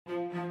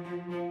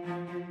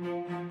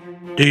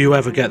Do you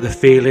ever get the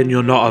feeling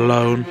you're not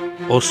alone,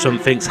 or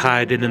something's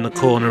hiding in the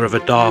corner of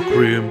a dark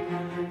room?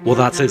 Well,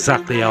 that's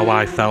exactly how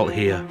I felt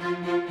here.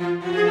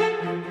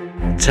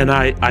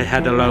 Tonight I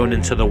head alone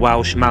into the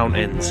Welsh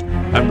mountains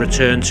and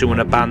return to an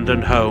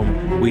abandoned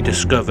home we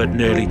discovered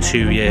nearly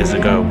 2 years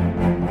ago.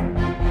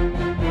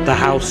 The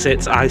house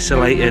sits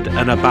isolated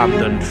and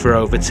abandoned for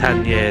over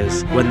 10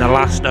 years when the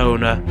last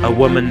owner, a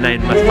woman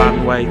named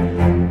Mathanwe,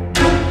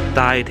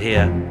 died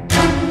here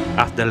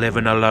after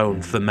living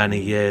alone for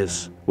many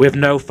years. With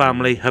no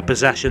family, her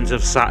possessions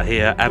have sat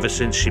here ever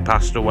since she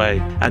passed away,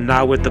 and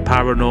now with the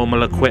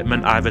paranormal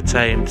equipment I've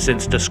attained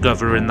since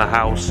discovering the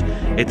house,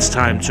 it's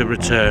time to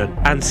return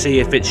and see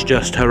if it's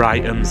just her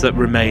items that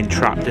remain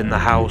trapped in the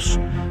house,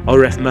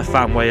 or if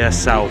Mathanwe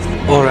herself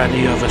or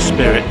any other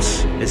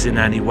spirits is in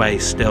any way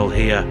still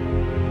here.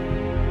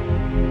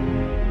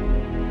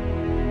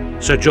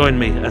 So join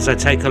me as I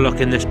take a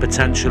look in this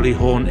potentially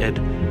haunted,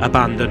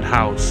 abandoned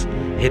house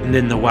hidden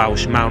in the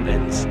Welsh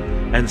mountains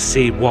and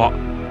see what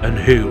and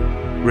who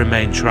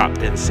remain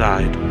trapped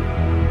inside.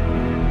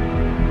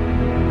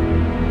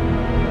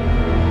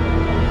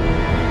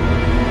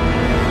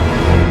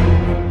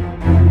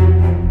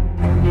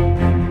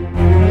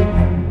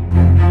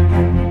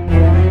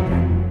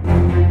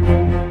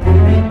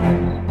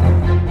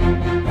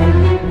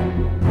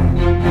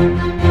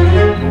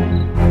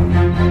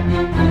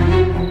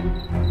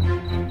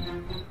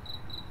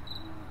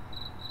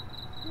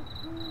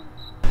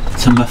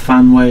 To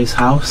Mathanwe's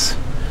house.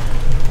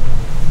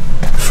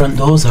 Front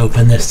door's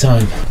open this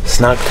time.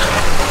 Snagged.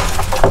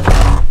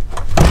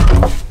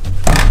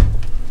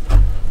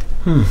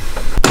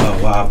 Oh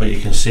wow, but you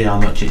can see how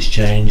much it's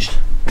changed.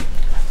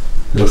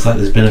 Looks like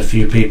there's been a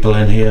few people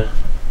in here.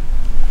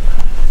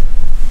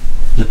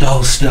 The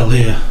doll's still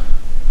here.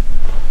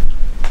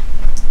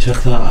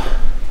 Check that.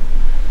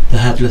 The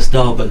headless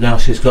doll, but now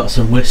she's got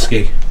some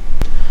whiskey.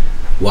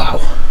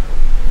 Wow.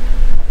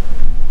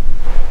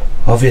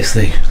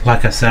 Obviously,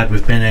 like I said,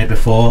 we've been here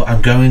before.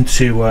 I'm going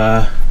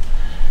to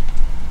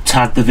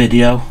tag the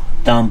video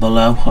down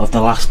below of the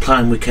last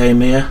time we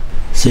came here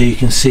so you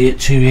can see it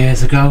 2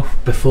 years ago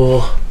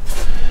before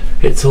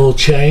it's all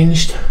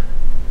changed.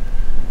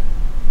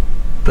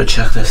 But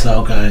check this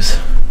out, guys.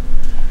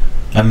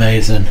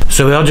 Amazing.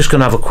 So we are just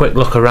going to have a quick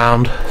look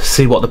around,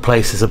 see what the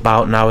place is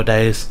about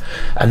nowadays,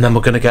 and then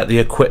we're going to get the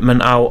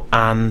equipment out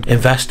and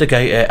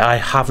investigate it. I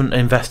haven't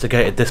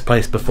investigated this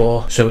place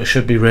before, so it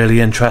should be really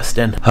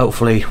interesting.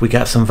 Hopefully we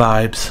get some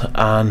vibes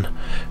and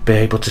be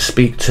able to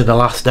speak to the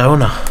last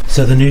owner.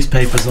 So the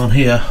newspapers on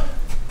here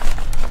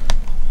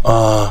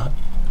are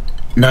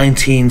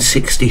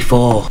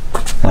 1964.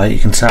 Like you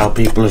can tell,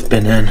 people have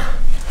been in,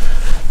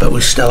 but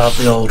we still have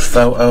the old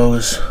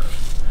photos.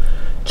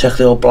 Check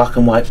the old black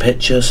and white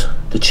pictures,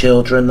 the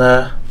children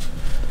there,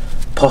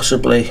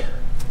 possibly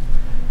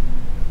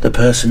the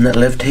person that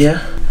lived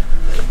here.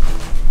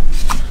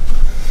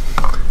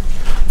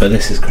 But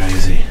this is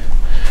crazy.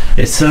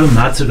 It's so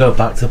mad to go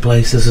back to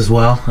places as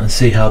well and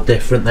see how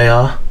different they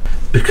are,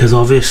 because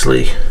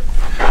obviously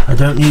I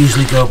don't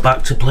usually go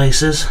back to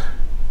places.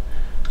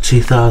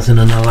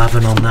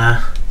 2011 on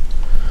there,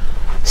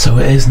 so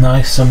it is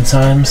nice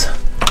sometimes.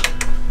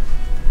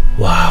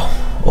 Wow.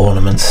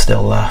 Ornaments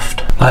still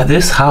left. Like,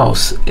 this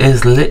house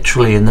is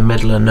literally in the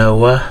middle of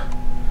nowhere,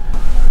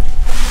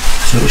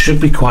 so it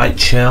should be quite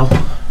chill.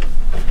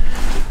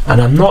 And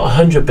I'm not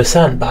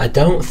 100%, but I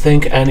don't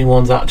think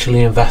anyone's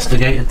actually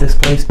investigated this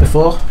place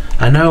before.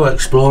 I know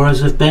explorers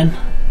have been,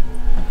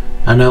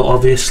 I know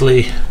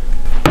obviously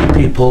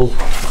people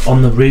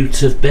on the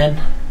route have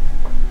been,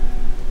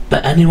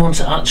 but anyone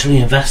to actually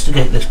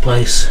investigate this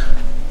place,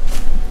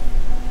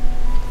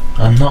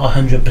 I'm not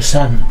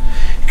 100%.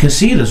 You can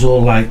see there's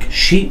all like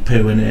sheep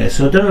poo in here,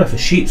 so I don't know if a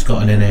sheep's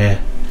gotten in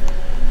here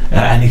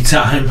at any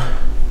time.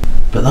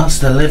 But that's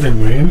the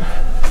living room.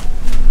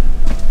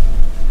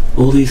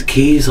 All these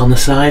keys on the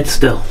side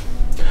still.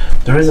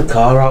 There is a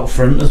car out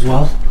front as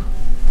well,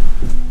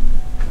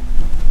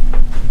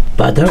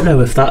 but I don't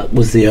know if that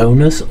was the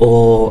owner's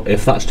or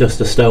if that's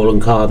just a stolen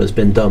car that's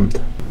been dumped.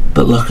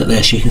 But look at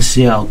this, you can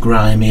see how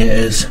grimy it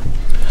is.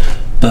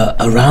 But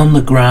around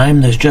the grime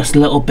there's just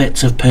little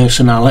bits of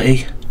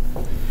personality.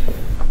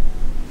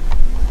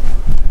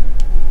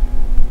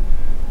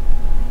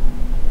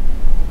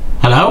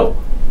 Hello?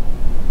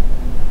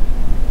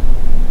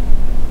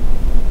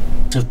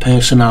 Of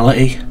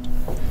personality.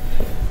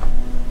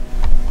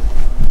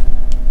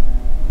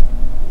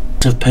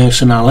 Of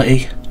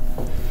personality.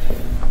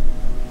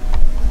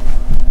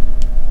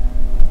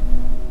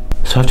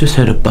 So I've just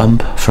heard a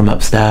bump from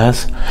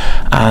upstairs,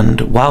 and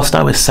whilst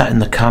I was setting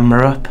the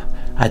camera up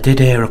I did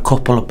hear a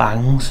couple of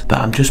bangs, but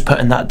I'm just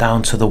putting that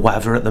down to the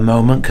weather at the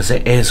moment because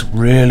it is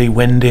really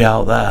windy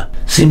out there.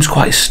 Seems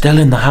quite still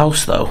in the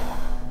house though.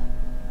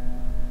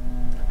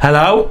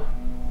 Hello?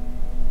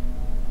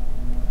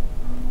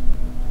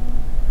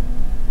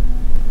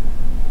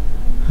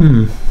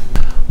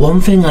 One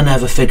thing I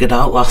never figured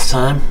out last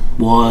time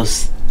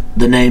was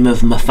the name of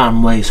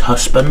Mathanwe's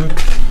husband.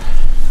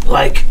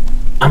 Like,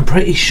 I'm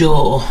pretty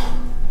sure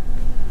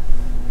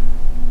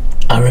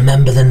I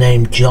remember the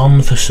name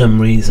John for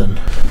some reason.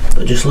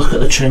 But just look at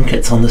the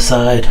trinkets on the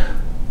side.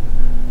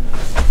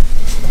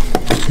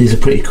 These are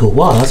pretty cool.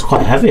 Wow, that's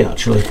quite heavy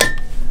actually.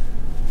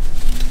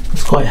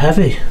 It's quite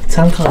heavy.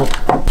 Tankard.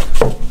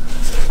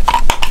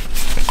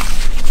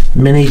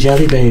 Mini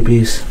jelly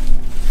babies.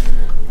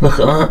 Look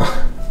at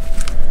that.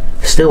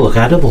 Still look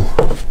edible.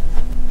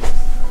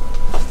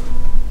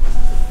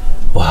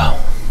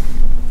 Wow.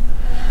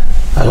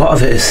 A lot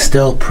of it is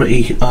still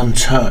pretty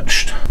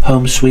untouched.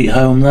 Home sweet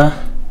home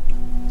there.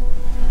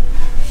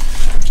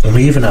 And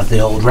we even have the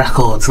old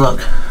records,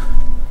 look.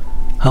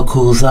 How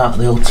cool is that?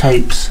 The old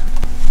tapes.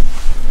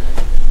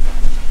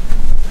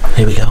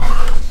 Here we go.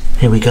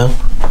 Here we go.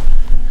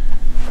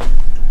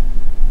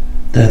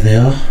 There they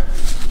are.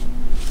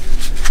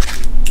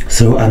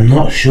 So I'm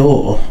not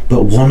sure,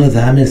 but one of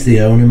them is the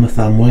owner,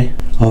 Mathamwe.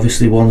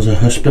 Obviously one's her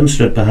husband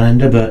stood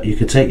behind her, but you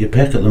could take your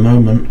pick at the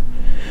moment.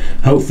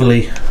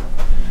 Hopefully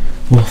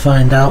we'll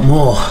find out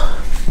more.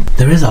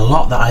 There is a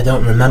lot that I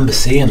don't remember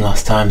seeing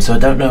last time, so I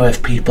don't know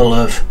if people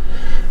have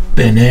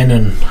been in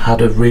and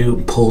had a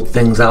route, pulled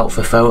things out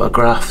for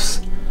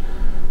photographs.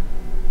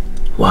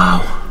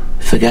 Wow,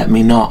 forget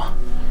me not.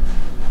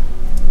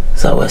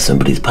 Is that where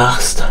somebody's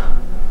passed?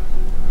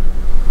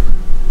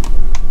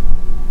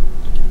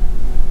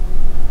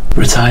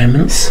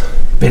 Retirements,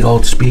 big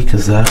old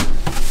speakers there.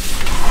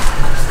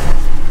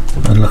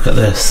 And look at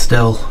this,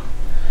 still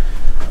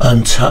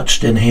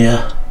untouched in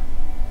here.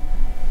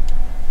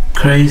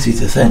 Crazy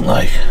to think,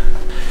 like,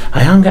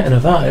 I am getting a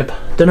vibe.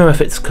 Don't know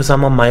if it's because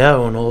I'm on my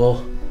own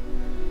or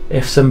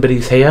if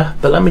somebody's here,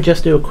 but let me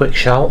just do a quick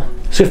shout.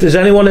 So if there's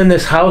anyone in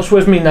this house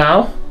with me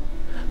now,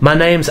 my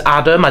name's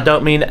Adam. I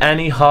don't mean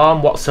any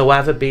harm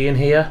whatsoever being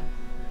here.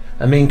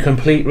 I mean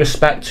complete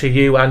respect to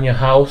you and your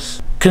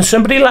house. Can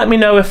somebody let me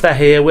know if they're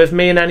here with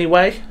me in any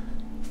way?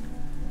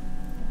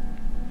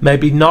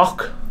 Maybe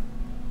knock?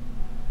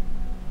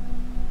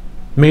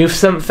 Move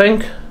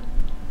something?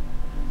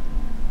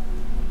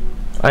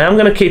 I am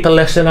going to keep a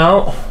listen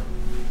out.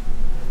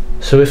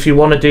 So if you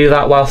want to do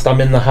that whilst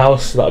I'm in the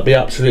house, that'd be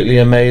absolutely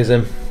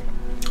amazing.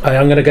 I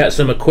am going to get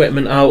some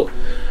equipment out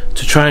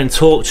to try and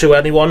talk to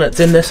anyone that's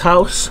in this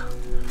house.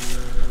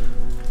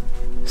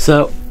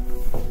 So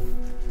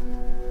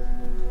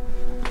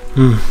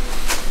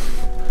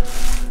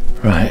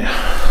right,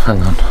 hang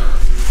on.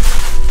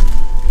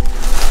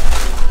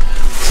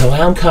 So I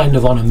am kind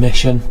of on a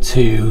mission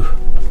to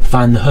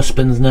find the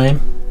husband's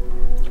name.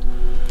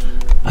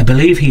 I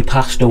believe he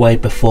passed away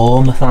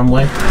before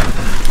Mathamwe.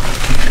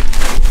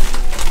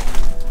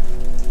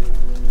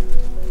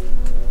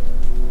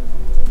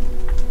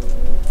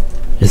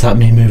 Is that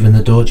me moving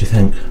the door, do you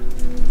think?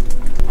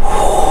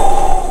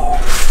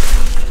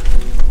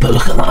 But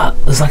look at that,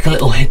 there's like a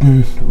little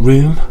hidden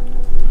room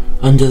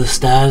under the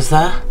stairs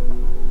there.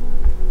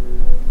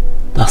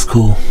 That's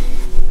cool.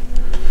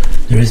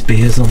 There is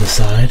beers on the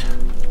side.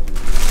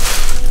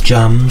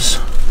 Jams.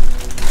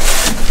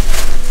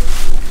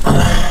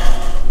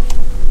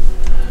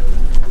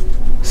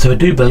 So I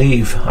do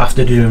believe,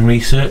 after doing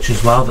research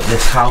as well, that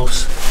this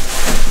house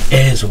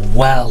is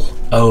well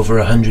over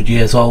 100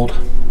 years old.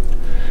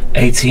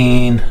 Late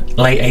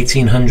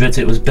 1800s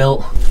it was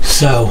built.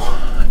 So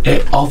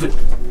it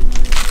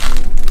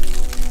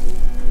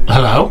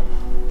hello?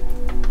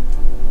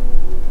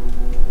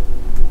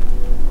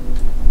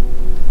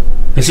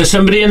 Is there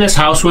somebody in this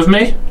house with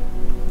me?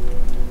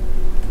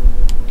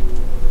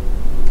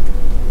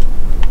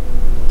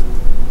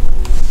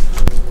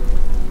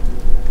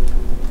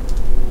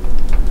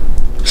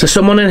 Is there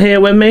someone in here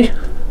with me?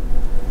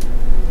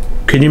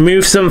 Can you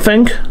move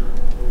something?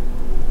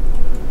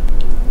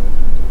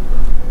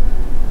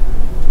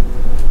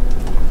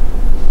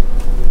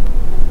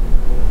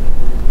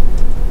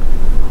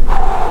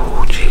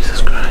 Oh,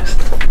 Jesus Christ.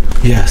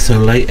 Yeah, so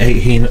late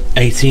 1800s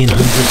the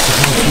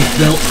house was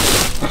built.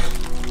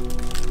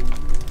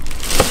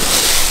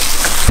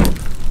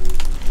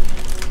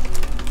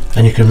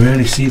 And you can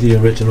really see the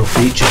original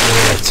features in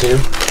there too.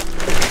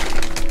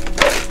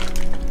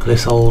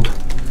 This old,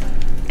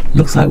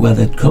 looks like where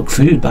they'd cook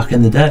food back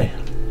in the day.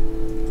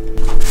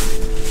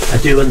 I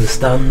do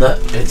understand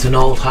that it's an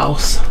old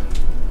house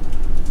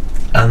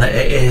and that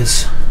it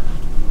is,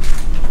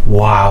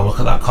 wow, look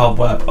at that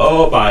cobweb,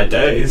 oh my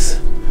days.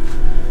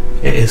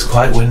 It is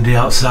quite windy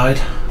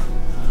outside.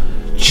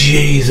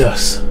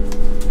 Jesus,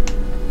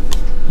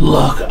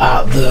 look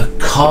at the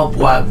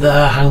cobweb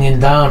there hanging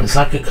down, it's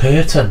like a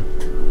curtain.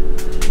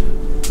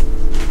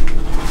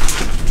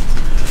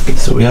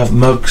 So we have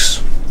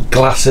mugs,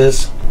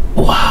 glasses.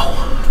 Wow.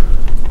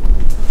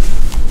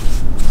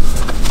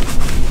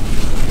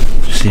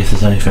 Just see if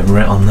there's anything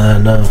written on there.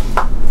 No.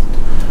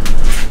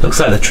 Looks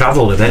like they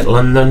travelled a bit.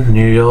 London,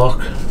 New York,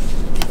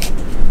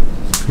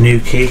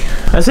 Newquay.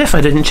 As if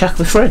I didn't check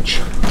the fridge.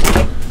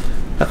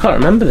 I can't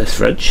remember this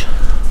fridge.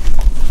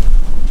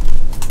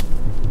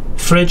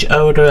 Fridge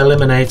odour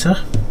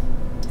eliminator.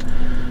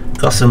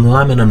 Got some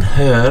lemon and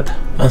herb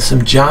and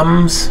some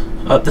jams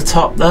at the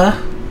top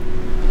there.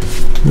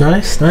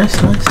 Nice,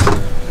 nice, nice.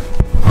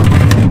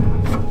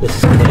 This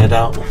is cleared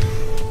out.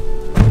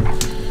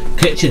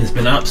 Kitchen's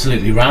been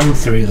absolutely rammed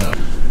through though.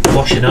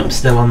 Washing up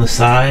still on the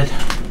side.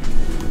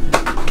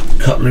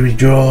 Cutlery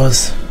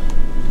drawers.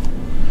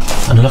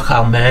 And look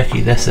how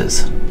murky this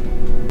is.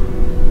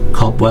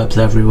 Cobwebs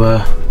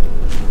everywhere.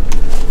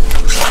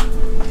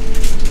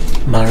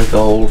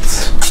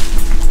 Marigolds.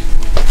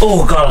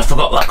 Oh god, I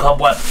forgot that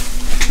cobweb.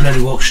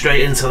 Nearly walked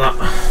straight into that.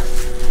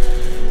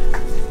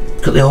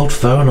 Got the old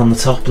phone on the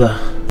top there.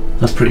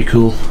 That's pretty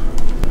cool.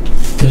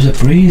 There's a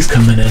breeze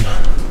coming in.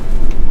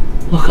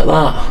 Look at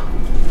that.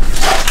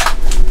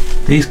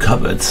 These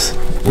cupboards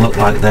look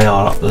like they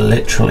are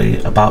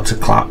literally about to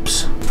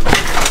collapse.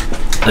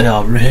 They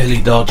are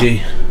really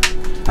dodgy.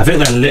 I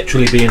think they're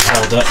literally being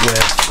held up with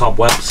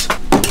cobwebs.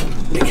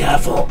 Be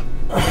careful.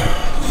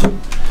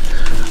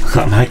 Look at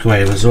that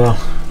microwave as well.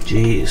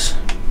 Jeez.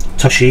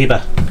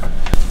 Toshiba.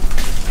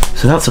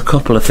 So that's a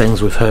couple of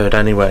things we've heard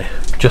anyway.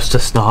 Just to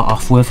start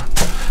off with,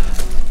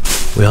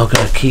 we are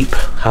going to keep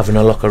having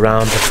a look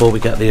around before we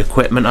get the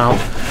equipment out,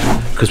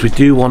 because we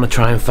do want to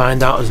try and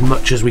find out as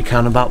much as we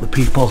can about the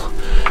people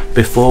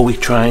before we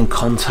try and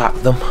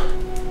contact them.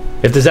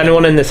 If there's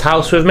anyone in this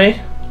house with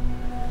me,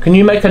 can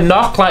you make a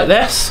knock like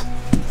this?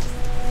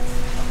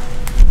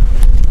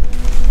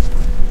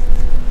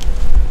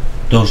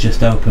 Door's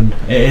just opened.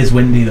 It is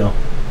windy though.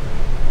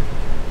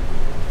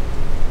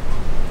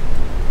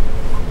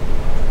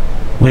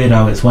 Weird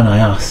how it's when I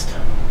asked.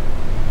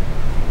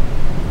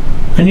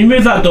 Can you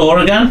move that door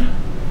again?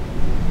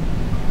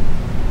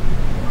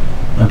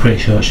 I'm pretty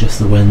sure it's just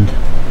the wind.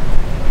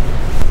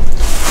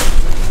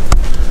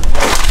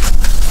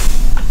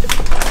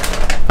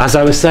 As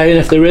I was saying,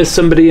 if there is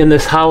somebody in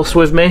this house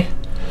with me,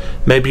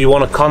 maybe you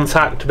want to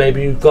contact,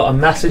 maybe you've got a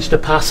message to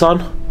pass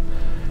on,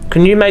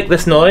 can you make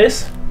this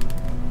noise?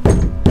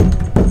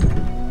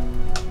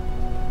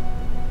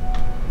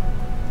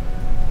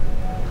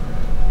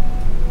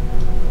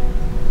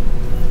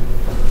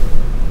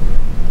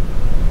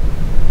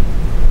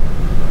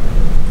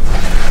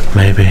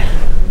 Maybe.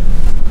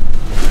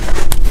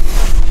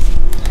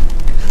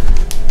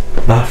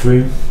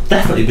 Bathroom.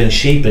 Definitely been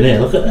sheep in here,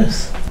 look at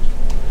this.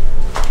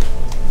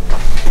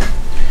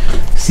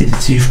 See the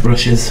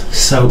toothbrushes,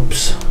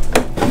 soaps.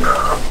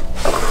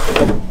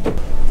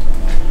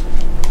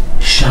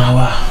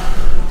 Shower.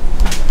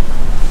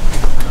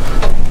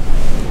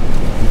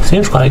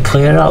 Seems quite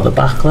clear out the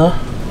back there.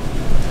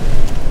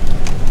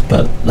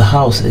 But the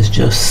house is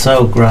just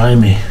so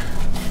grimy.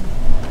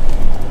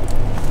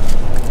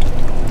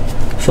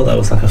 I thought that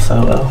was like a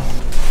photo.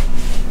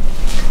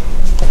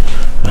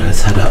 Right,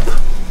 let's head up.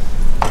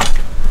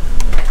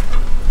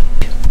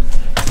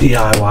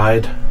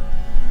 DIY'd.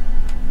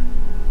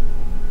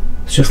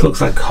 It just looks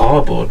like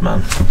cardboard,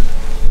 man.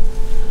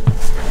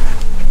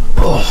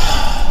 Oh.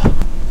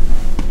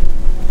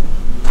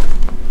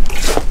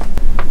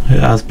 It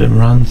has been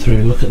run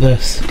through, look at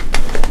this.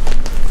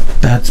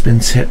 Bed's been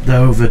tipped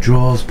over,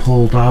 drawers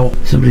pulled out.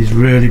 Somebody's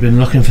really been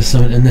looking for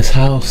something in this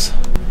house.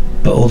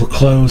 But all the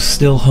clothes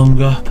still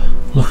hung up.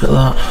 Look at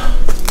that.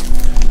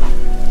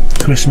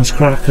 Christmas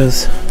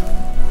crackers.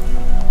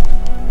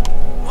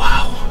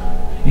 Wow.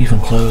 Even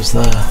clothes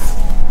there.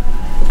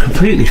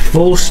 Completely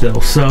full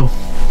still. So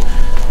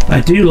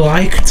I do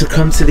like to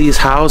come to these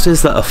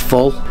houses that are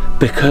full,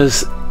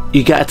 because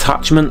you get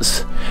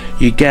attachments,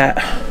 you get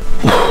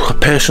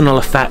personal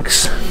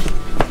effects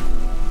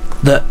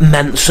that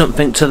meant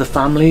something to the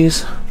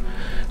families.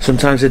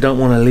 Sometimes they don't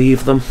want to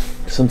leave them.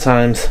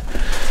 Sometimes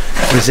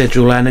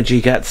residual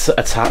energy gets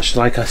attached,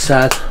 like I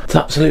said. It's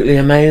absolutely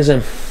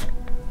amazing.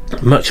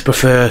 Much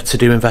prefer to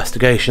do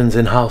investigations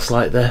in house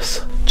like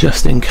this,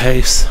 just in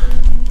case.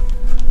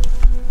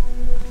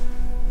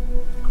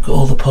 Got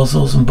all the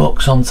puzzles and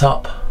books on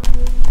top.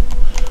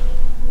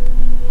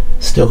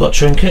 Still got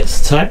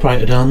trinkets,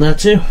 typewriter down there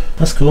too.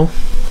 That's cool.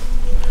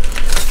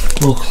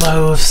 More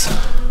clothes.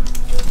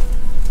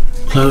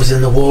 Clothes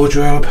in the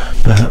wardrobe.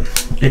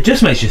 But it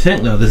just makes you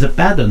think though, there's a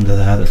bed under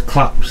there that's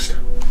collapsed.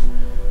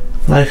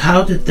 Like,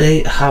 how did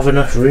they have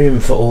enough room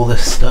for all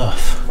this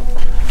stuff?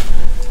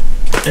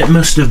 It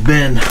must have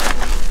been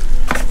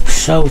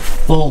so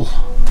full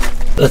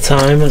at the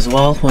time as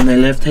well when they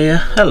lived here.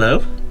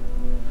 Hello.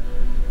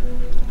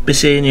 Be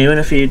seeing you in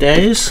a few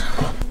days.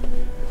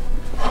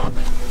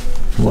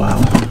 Wow.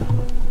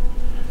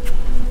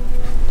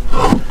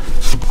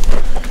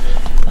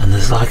 And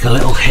there's like a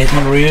little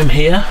hidden room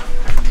here.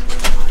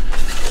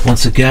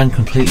 Once again,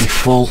 completely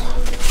full.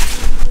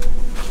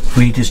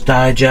 Reader's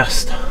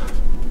Digest.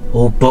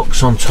 All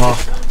books on top.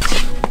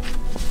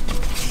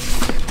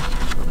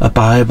 A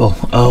Bible.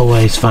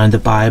 Always find a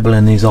Bible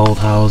in these old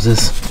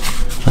houses.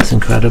 That's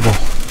incredible.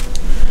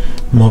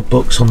 More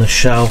books on the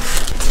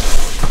shelf.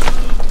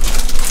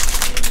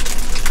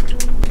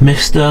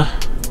 Mr.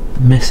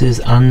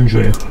 Mrs.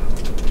 Andrew.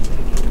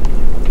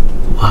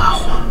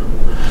 Wow.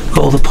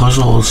 Got all the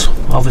puzzles.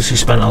 Obviously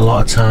spent a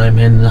lot of time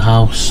in the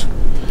house.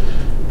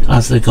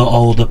 As they got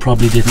older,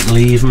 probably didn't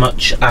leave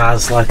much,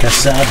 as, like I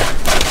said,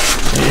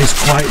 it is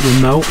quite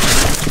remote.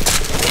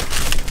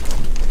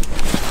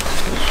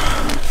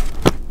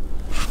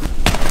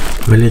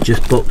 Religious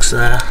books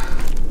there.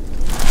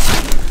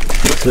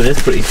 So it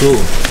is pretty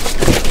cool.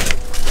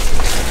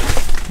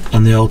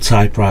 the old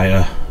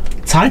typewriter.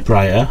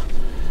 Typewriter?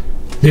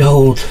 The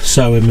old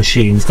sewing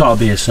machine. It's got to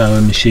be a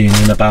sewing machine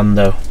in a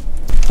bando.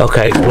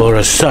 Okay,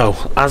 explorers,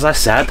 so as I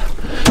said,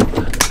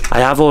 I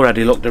have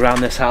already looked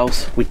around this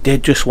house. We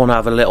did just want to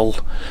have a little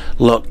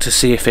look to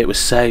see if it was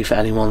safe,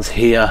 anyone's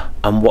here,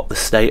 and what the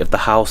state of the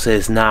house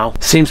is now.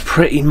 Seems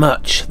pretty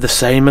much the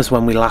same as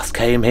when we last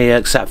came here,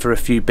 except for a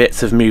few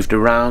bits have moved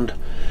around.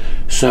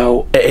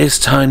 So it is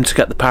time to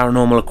get the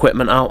paranormal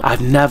equipment out. I've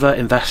never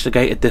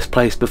investigated this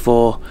place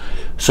before,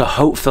 so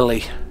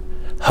hopefully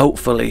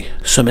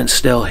something's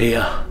still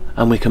here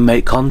and we can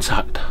make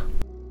contact.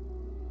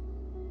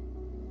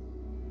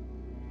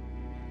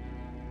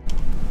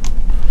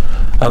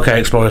 Okay,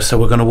 explorers, so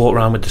we're going to walk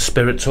around with the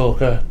spirit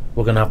talker.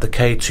 We're going to have the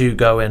K2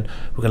 going.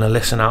 We're going to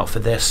listen out for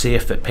this, see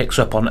if it picks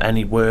up on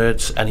any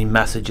words, any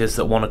messages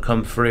that want to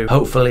come through.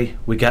 Hopefully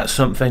we get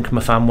something,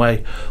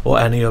 Mafamwe, or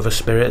any other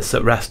spirits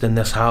that rest in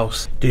this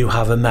house do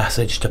have a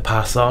message to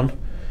pass on.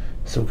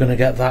 So we're going to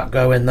get that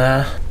going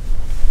there,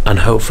 and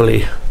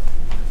hopefully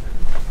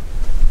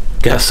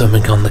get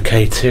something on the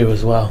K2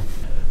 as well.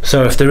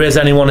 So if there is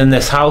anyone in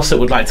this house that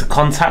would like to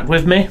contact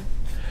with me,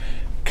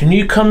 can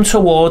you come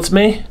towards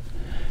me?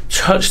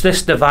 Touch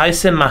this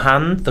device in my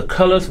hand. The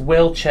colours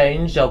will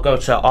change. They'll go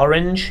to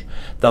orange,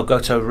 they'll go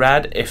to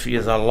red if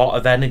there's a lot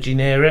of energy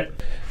near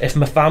it. If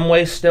my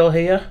family's still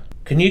here,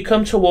 can you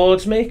come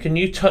towards me? Can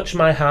you touch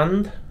my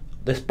hand?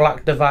 This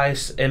black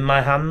device in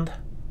my hand.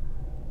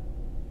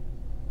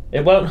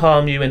 It won't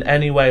harm you in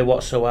any way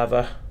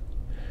whatsoever.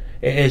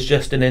 It is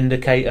just an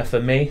indicator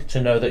for me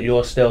to know that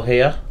you're still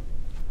here.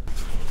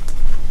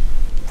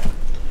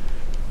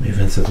 Move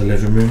into the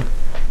living room.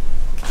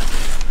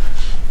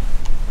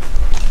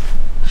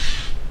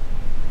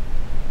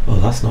 Oh,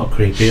 that's not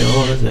creepy at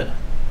all, is it?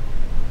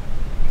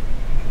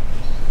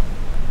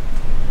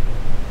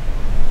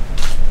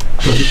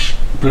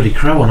 Bloody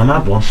crow on a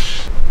mad one.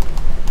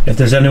 If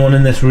there's anyone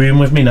in this room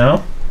with me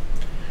now,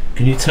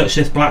 can you touch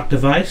this black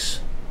device?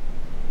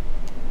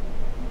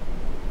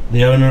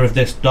 The owner of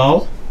this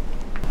doll?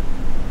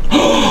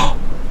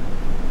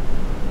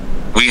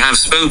 We have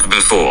spoke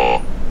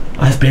before.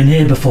 I've been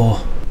here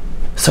before.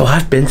 So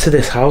I've been to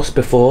this house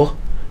before.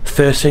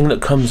 First thing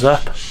that comes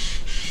up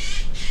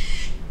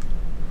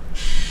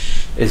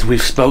is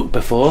we've spoke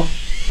before.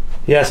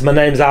 Yes, my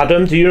name's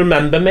Adam. Do you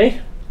remember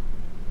me?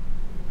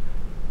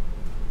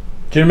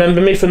 Do you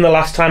remember me from the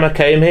last time I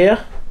came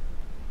here?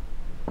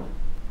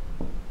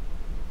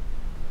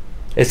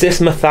 Is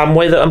this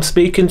Mathamwe that I'm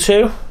speaking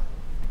to?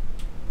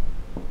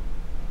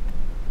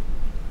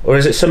 Or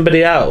is it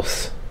somebody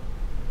else?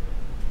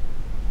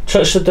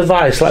 Touch the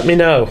device, let me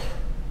know.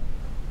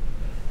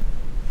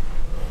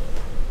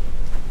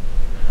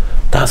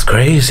 That's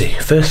crazy.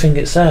 First thing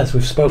it says,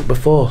 we've spoke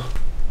before.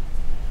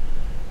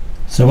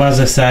 So as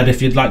I said,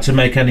 if you'd like to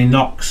make any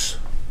knocks,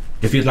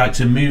 if you'd like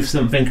to move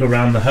something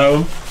around the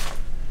home,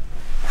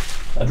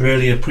 I'd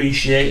really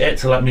appreciate it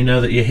to let me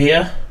know that you're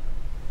here.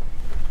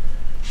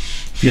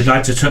 If you'd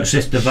like to touch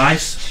this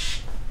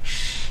device,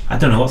 I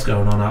don't know what's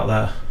going on out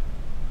there.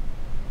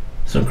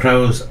 Some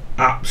crows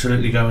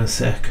absolutely going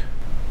sick.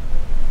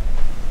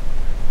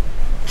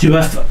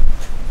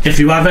 If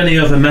you have any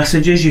other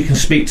messages, you can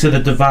speak to the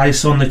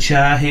device on the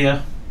chair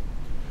here.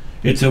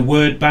 It's a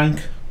word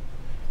bank.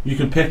 You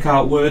can pick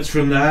out words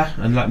from there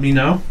and let me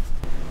know.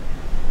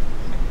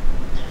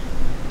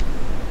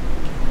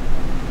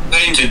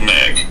 Painted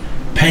neck.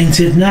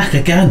 Painted neck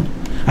again.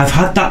 I've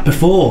had that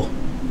before.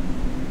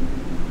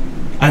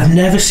 I've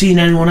never seen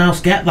anyone else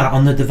get that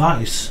on the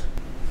device.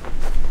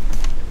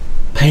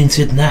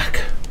 Painted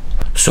neck.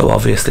 So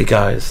obviously,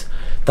 guys,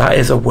 that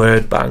is a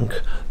word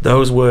bank.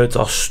 Those words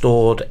are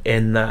stored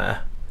in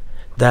there.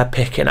 They're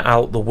picking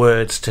out the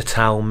words to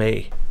tell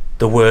me.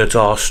 The words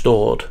are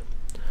stored.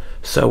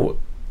 So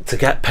to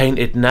get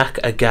painted neck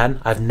again,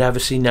 I've never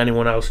seen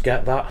anyone else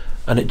get that,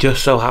 and it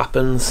just so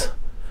happens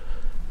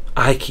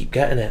I keep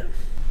getting it.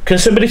 Can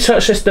somebody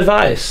touch this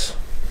device?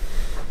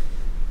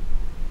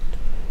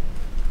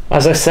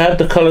 As I said,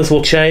 the colours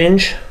will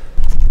change.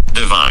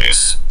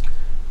 Device.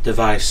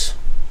 Device.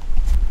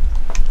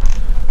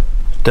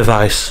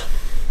 Device.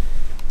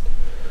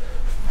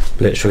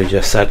 Literally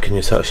just said, can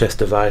you touch this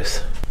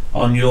device?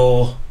 On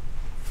your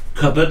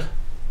cupboard.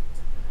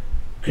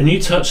 Can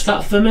you touch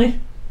that for me?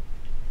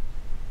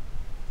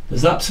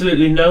 There's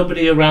absolutely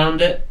nobody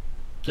around it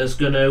that's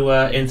going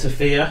to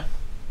interfere.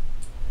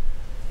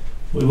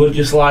 We would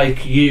just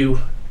like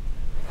you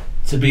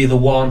to be the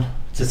one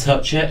to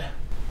touch it.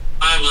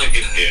 I like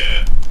it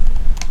here.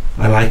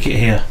 I like it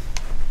here.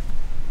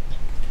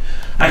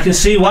 I can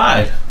see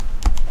why.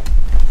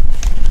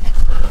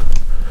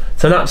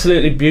 It's an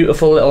absolutely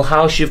beautiful little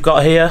house you've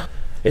got here.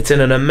 It's in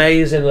an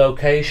amazing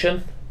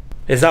location.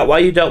 Is that why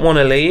you don't want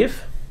to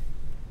leave?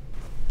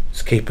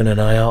 Just keeping an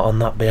eye out on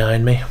that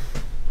behind me.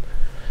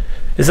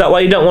 Is that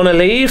why you don't want to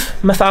leave,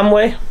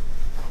 Mathamwe?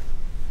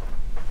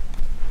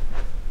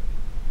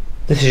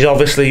 This is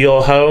obviously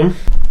your home.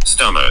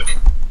 Stomach.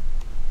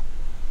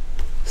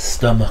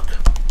 Stomach.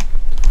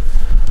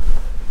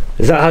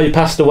 Is that how you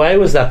passed away?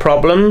 Was there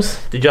problems?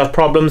 Did you have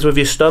problems with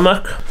your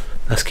stomach?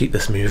 Let's keep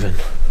this moving.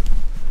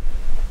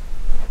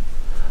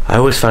 I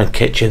always find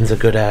kitchens are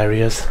good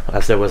areas,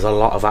 as there was a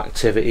lot of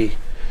activity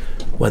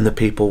when the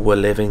people were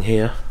living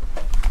here.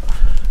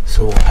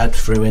 So we'll head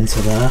through into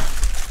there.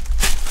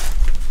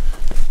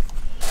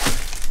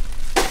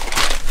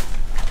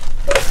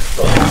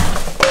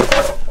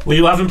 Were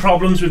you having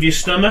problems with your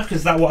stomach?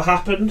 Is that what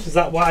happened? Is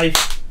that why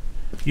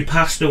you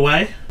passed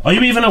away? Are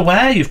you even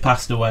aware you've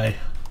passed away?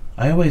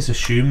 I always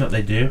assume that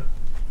they do,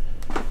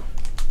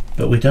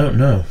 but we don't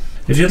know.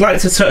 If you'd like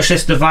to touch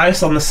this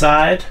device on the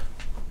side,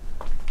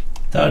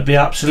 that would be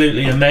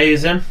absolutely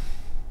amazing.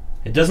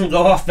 It doesn't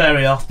go off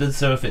very often,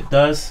 so if it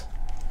does,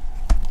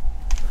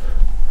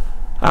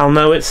 I'll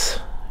know it's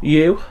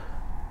you.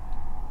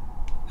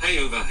 Hey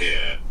over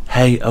here.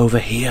 Hey over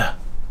here.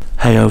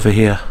 Hey over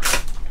here.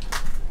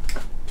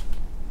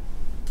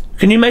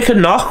 Can you make a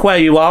knock where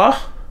you are?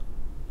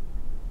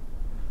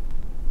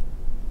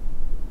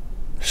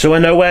 So I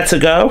know where to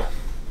go?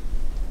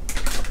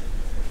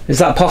 Is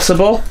that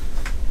possible?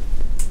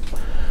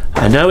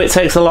 I know it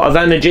takes a lot of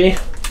energy.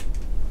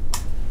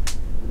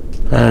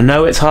 And I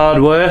know it's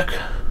hard work.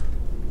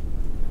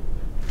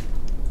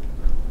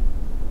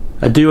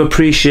 I do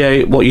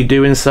appreciate what you're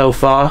doing so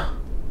far.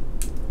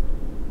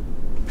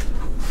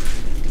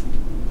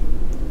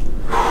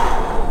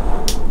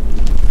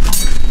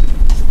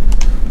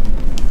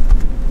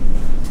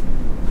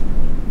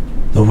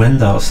 The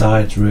wind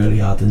outside's really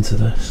adding to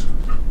this.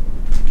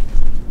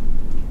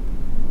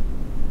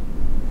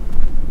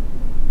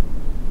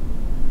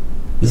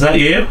 Is that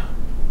you?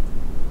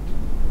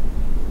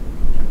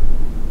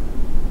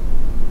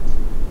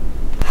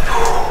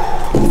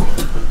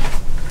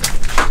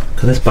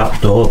 Look at this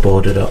back door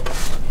boarded up.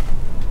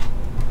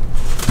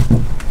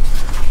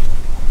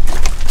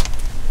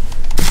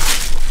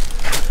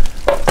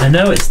 I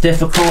know it's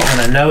difficult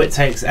and I know it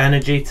takes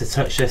energy to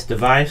touch this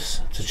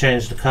device, to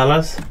change the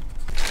colours.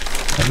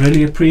 I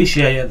really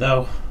appreciate it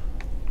though.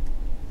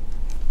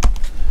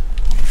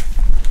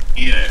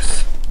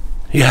 Yes.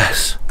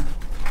 Yes.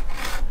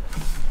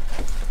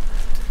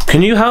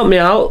 Can you help me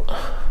out?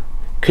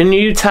 Can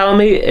you tell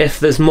me if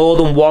there's more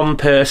than one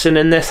person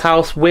in this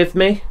house with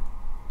me?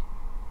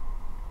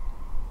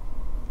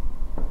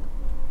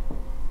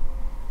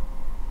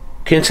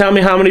 Can you tell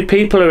me how many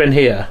people are in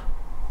here?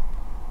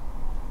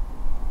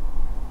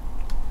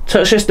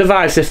 Touch this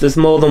device if there's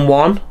more than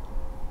one.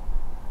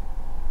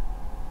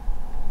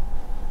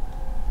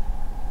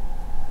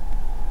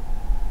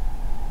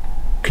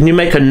 Can you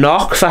make a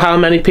knock for how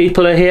many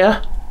people are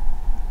here?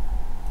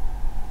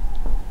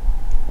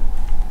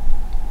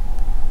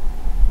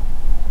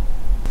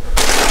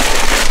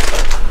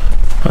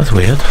 That's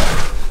weird.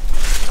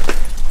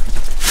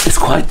 It's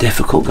quite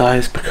difficult,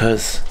 guys,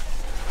 because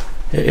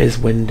it is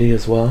windy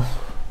as well.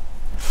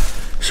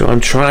 So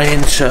I'm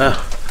trying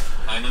to...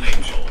 I'm an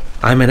angel.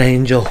 I'm an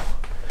angel.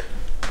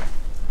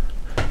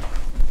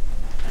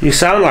 You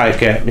sound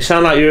like it. You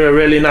sound like you're a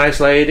really nice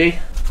lady.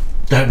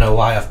 Don't know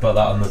why I've put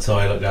that on the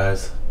toilet,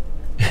 guys.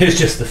 It's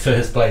just the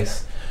first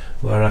place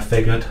where I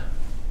figured.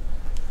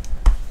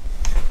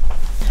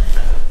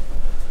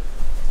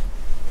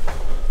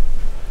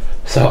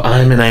 So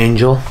I'm an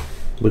angel.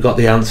 We got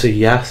the answer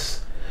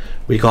yes.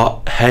 We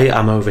got hey,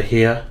 I'm over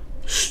here.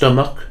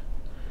 Stomach.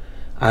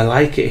 I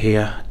like it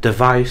here.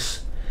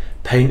 Device.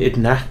 Painted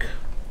neck.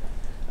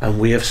 And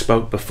we have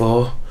spoke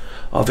before.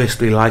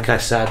 Obviously, like I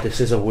said, this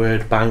is a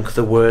word bank.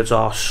 The words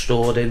are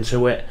stored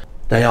into it.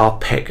 They are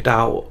picked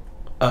out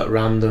at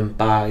random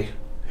by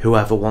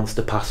whoever wants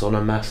to pass on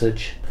a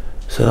message.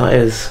 So that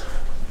is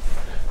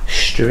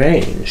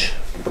strange.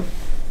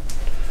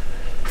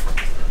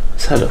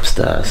 Let's head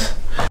upstairs.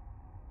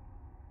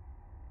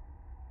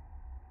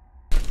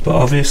 But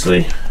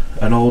obviously,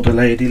 an older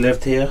lady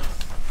lived here.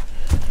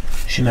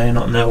 She may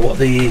not know what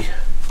the...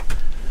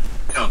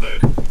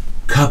 Cupboard.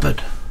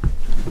 Cupboard.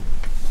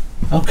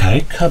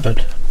 Okay,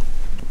 cupboard.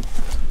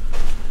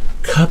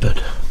 Cupboard.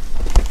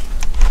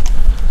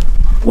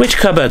 Which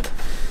cupboard?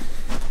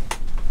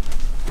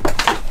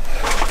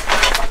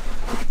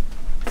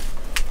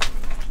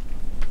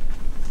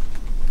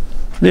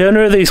 The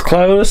owner of these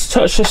clothes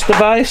touch this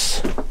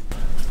device.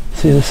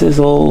 See, this is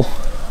all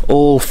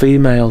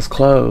females'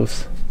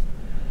 clothes.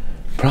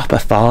 Proper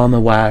farmer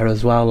wear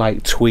as well,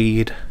 like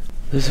tweed.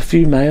 There's a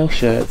few male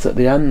shirts at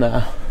the end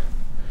there,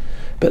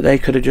 but they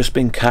could have just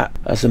been kept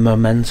as a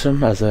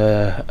momentum, as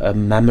a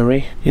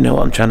memory. You know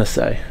what I'm trying to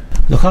say?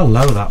 Look how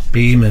low that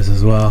beam is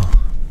as well.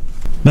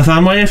 My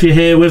family, if you're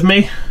here with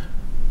me,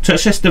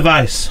 touch this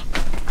device.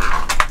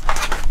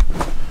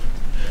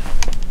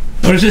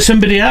 Or is it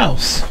somebody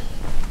else?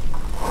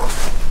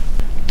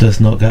 Does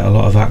not get a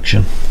lot of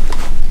action.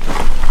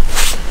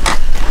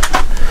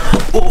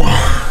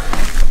 Oh.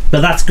 But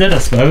that's good, I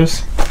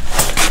suppose,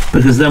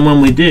 because then when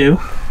we do,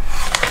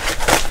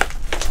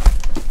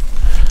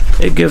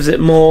 it gives it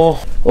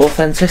more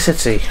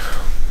authenticity.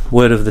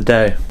 Word of the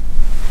day.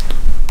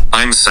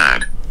 I'm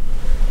sad.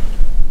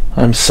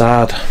 I'm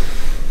sad.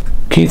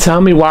 Can you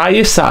tell me why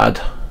you're sad?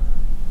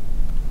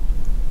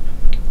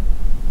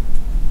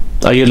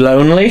 Are you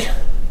lonely?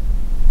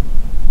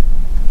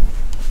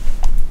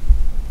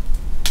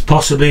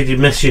 Possibly do you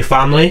miss your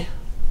family?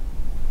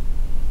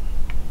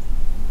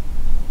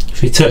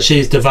 If you touch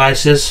these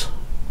devices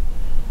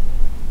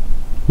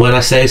when I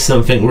say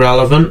something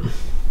relevant,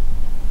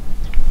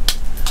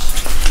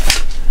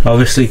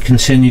 obviously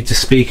continue to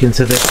speak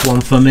into this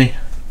one for me.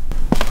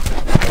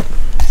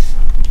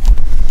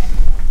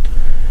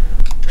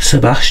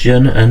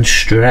 Sebastian and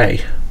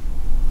Stray.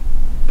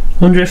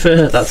 Wonder if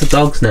that's a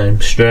dog's name,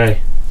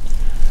 Stray.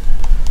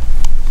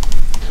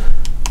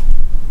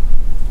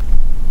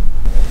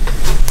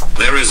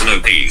 There is no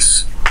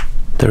peace.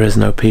 There is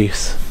no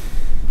peace.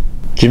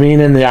 Do you mean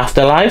in the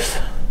afterlife?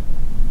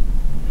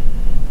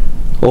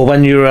 Or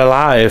when you were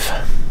alive?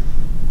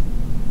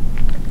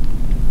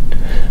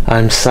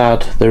 I'm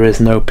sad there is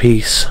no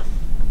peace.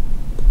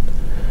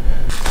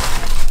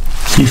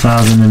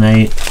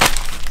 2008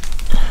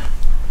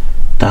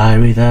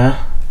 diary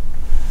there,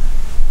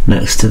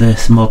 next to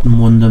this Modern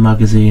Wonder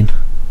magazine.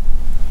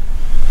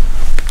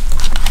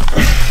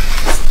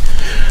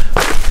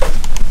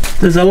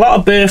 There's a lot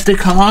of birthday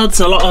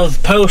cards, a lot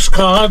of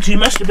postcards. You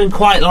must have been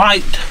quite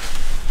liked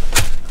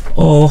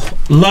or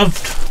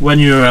loved when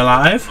you were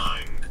alive.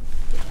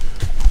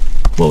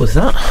 What was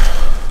that?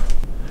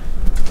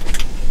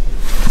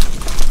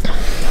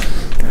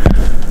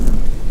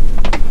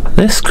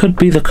 This could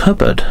be the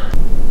cupboard.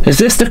 Is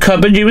this the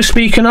cupboard you were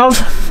speaking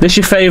of? This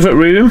your favourite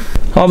room?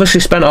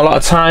 Obviously spent a lot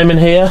of time in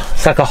here.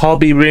 It's like a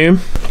hobby room.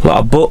 A lot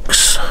of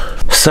books,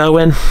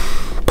 sewing,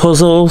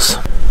 puzzles.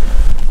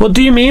 What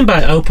do you mean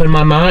by open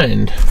my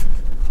mind?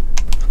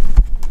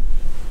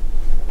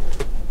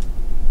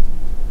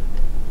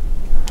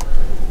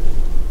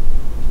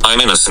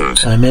 I'm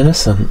innocent. I'm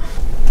innocent.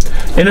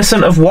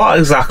 Innocent of what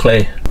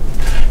exactly?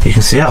 You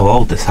can see how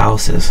old this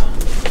house is.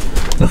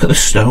 Look at the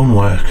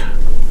stonework.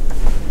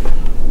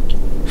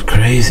 It's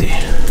crazy.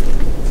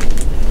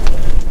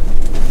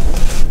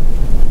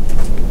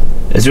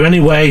 Is there any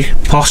way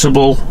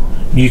possible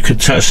you could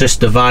touch this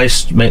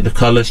device to make the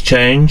colours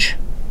change?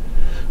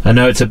 I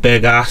know it's a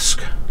big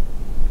ask.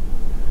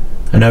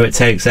 I know it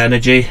takes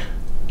energy.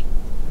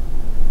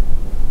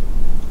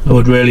 I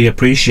would really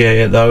appreciate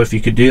it though if you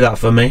could do that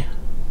for me.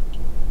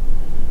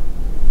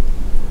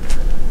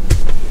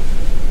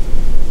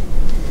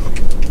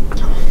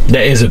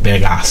 It is a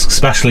big ask,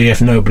 especially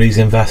if nobody's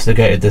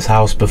investigated this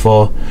house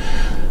before.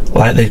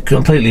 Like, they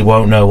completely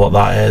won't know what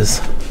that is.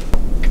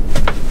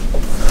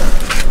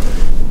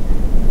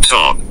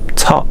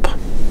 Top.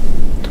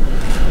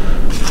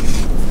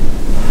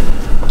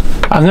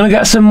 I'm gonna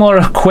get some more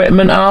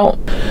equipment out.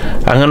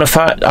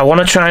 I want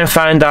to try and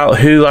find out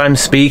who I'm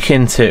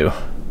speaking to.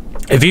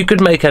 If you could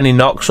make any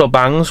knocks or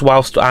bangs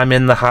whilst I'm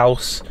in the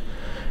house,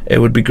 it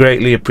would be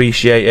greatly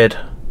appreciated.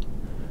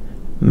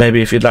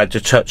 Maybe if you'd like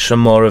to touch some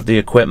more of the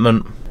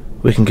equipment,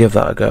 we can give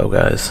that a go,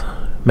 guys.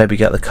 Maybe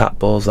get the cat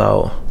balls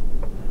out.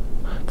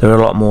 They're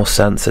a lot more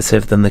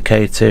sensitive than the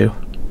K2.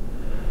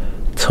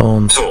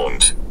 Taunt.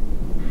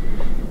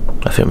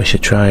 I think we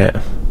should try it.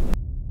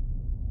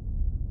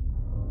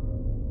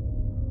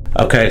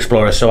 Okay,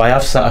 Explorer, so I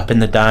have set up in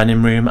the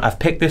dining room. I've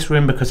picked this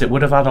room because it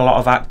would have had a lot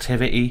of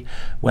activity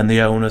when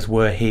the owners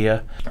were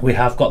here. We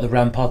have got the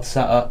REM pod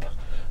set up.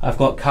 I've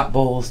got cat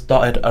balls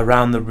dotted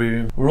around the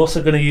room. We're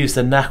also going to use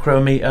the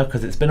necrometer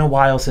because it's been a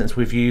while since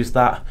we've used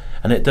that,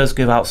 and it does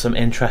give out some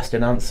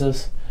interesting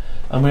answers.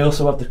 And we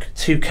also have the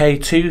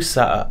 2K2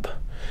 set up.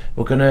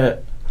 We're going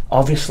to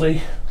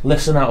obviously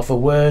listen out for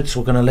words,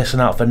 we're going to listen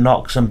out for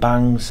knocks and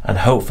bangs, and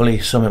hopefully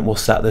something will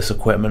set this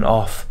equipment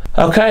off.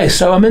 Okay,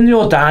 so I'm in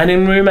your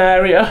dining room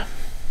area.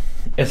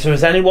 If there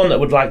is anyone that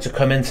would like to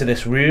come into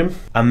this room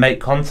and make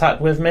contact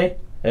with me,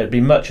 it would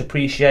be much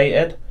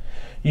appreciated.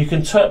 You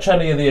can touch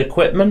any of the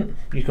equipment,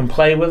 you can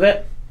play with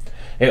it,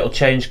 it'll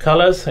change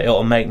colours,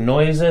 it'll make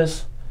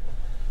noises,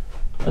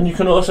 and you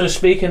can also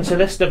speak into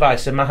this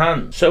device in my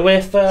hand. So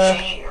if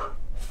a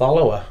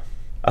follower,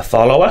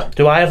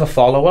 do I have a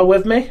follower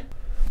with me?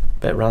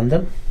 Bit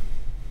random.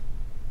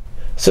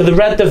 So the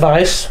red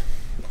device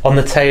on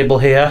the table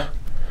here,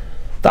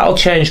 that'll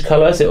change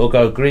colours, it'll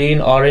go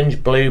green,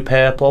 orange, blue,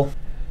 purple,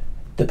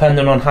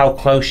 depending on how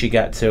close you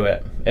get to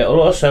it.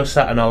 It'll also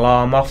set an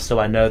alarm off so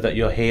I know that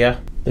you're here.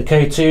 The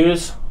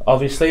K2s,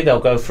 obviously, they'll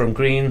go from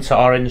green to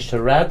orange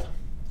to red.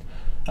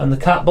 And the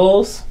cat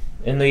balls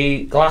in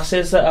the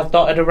glasses that I've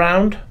dotted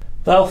around,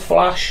 they'll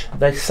flash,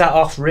 they set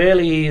off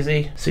really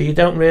easy, so you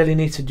don't really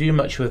need to do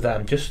much with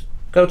them. Just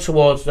go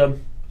towards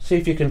them, see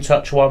if you can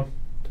touch one.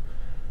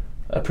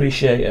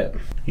 Appreciate it.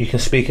 You can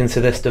speak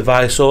into this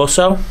device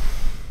also.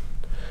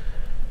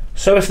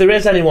 So if there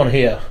is anyone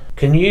here,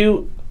 can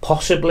you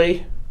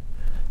possibly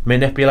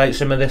manipulate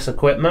some of this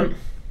equipment?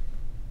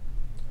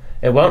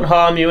 It won't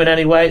harm you in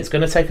any way. It's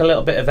going to take a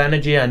little bit of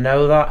energy, I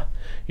know that.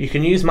 You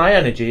can use my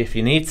energy if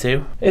you need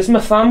to. Is my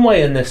family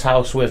in this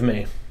house with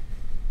me?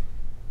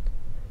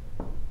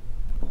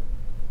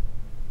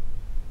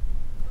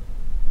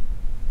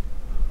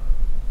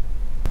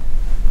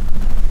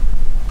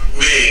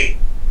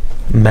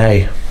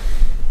 May.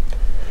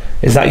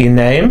 Is that your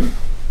name?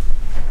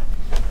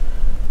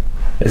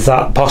 Is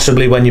that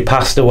possibly when you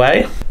passed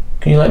away?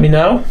 Can you let me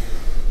know?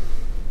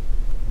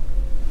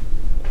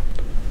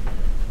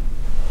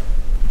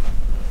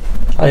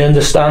 I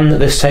understand that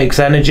this takes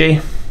energy.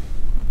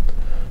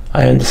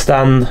 I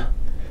understand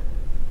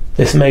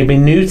this may be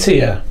new to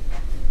you.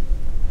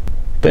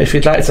 But if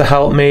you'd like to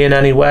help me in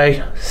any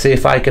way, see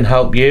if I can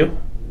help you.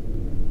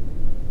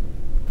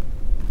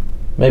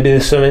 Maybe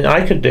there's something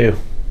I could do.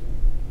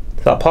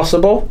 Is that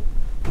possible?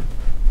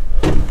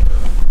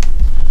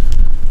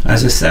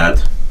 As I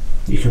said,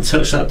 you can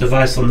touch that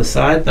device on the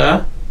side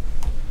there,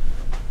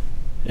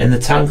 in the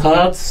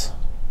tankards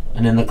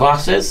and in the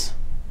glasses.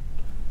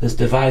 There's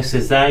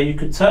devices there you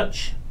could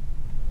touch,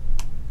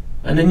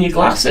 and in your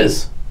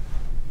glasses.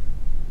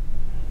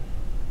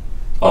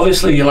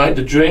 Obviously you like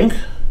to drink,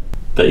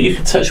 but you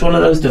can touch one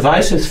of those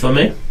devices for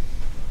me.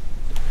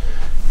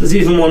 There's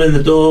even one in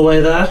the doorway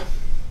there.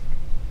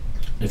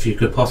 If you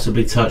could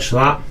possibly touch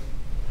that,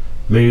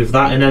 move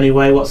that in any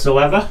way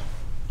whatsoever,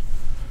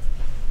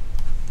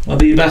 I'll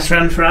be your best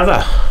friend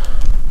forever.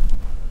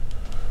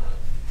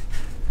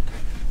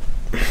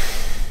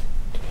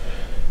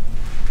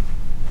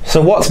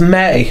 So what's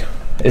May?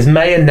 Is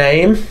May a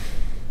name?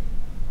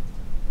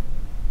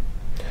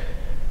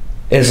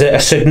 Is it a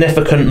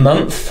significant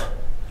month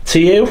to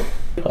you?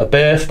 A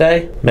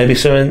birthday? Maybe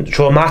something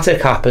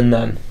traumatic happened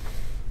then?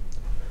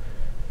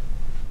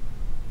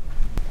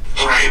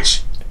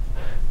 Bright.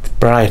 It's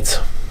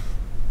bright.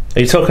 Are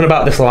you talking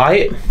about this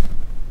light?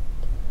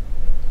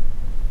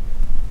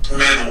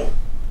 Metal.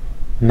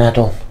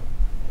 Meddle.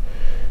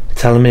 You're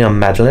telling me I'm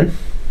meddling?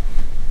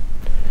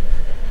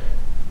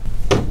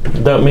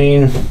 I don't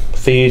mean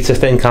for you to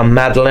think I'm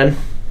meddling.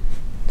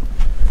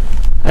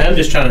 I am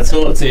just trying to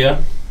talk to you.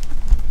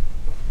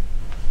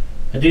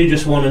 I do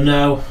just want to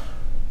know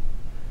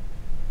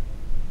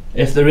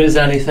if there is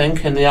anything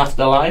in the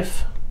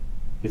afterlife.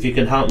 If you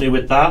can help me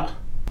with that.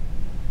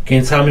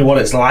 Can you tell me what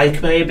it's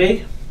like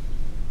maybe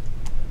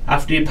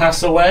after you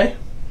pass away?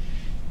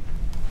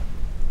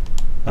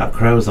 That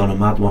crow's on a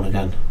mad one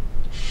again.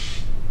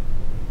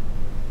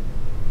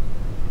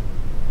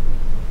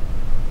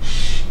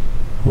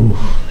 Ooh,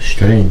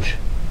 strange.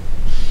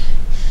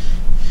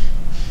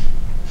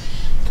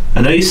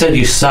 I know you said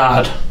you're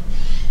sad.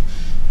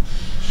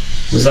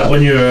 Was that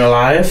when you were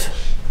alive?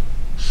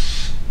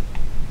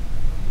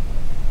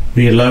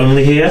 Were you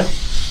lonely here?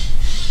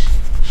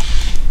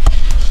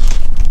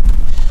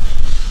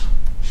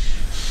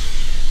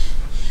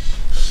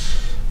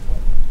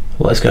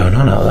 What is going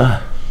on out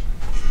there?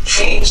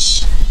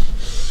 False.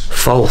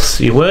 False.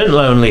 You weren't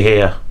lonely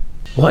here.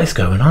 What is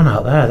going on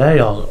out there? They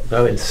are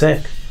going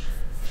sick.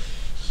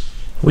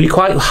 Were you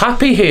quite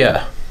happy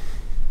here?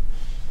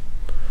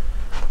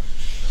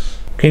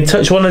 Can you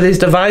touch one of these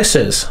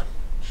devices?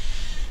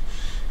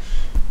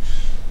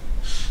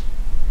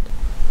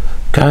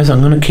 Guys,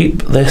 I'm going to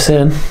keep this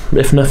in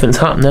if nothing's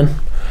happening.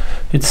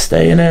 It's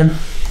staying in.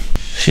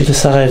 She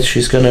decides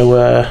she's going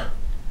to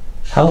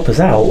help us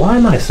out. Why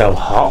am I so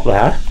hot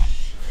there?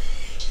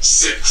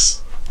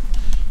 6.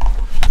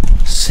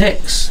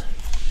 6?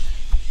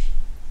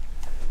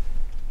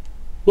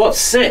 What's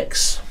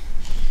 6?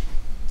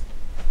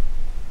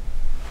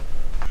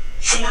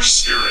 4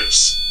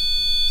 spirits.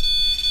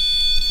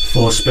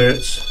 4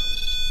 spirits.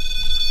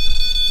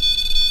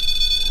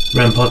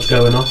 REM pod's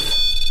going off.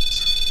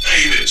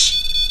 Payment.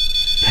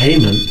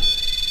 Payment?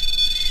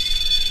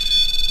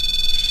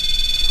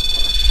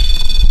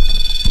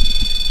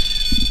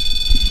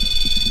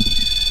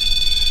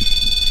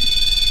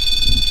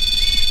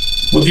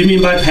 What do you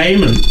mean by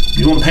payment?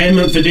 You want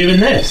payment for doing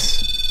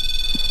this?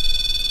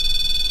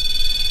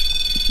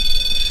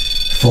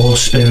 4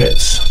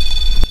 spirits.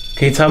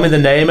 Can you tell me the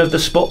name of the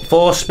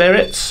 4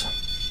 spirits?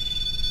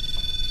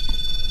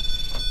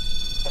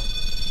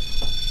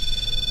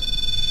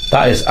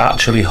 That is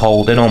actually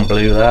holding on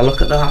blue there,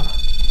 look at that.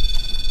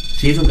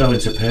 It's even going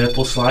to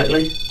purple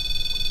slightly.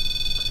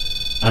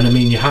 And I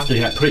mean, you have to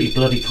get pretty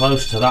bloody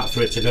close to that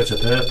for it to go to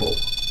purple.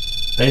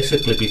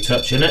 Basically be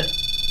touching it.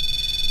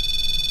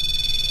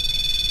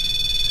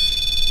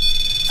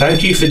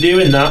 Thank you for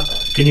doing that.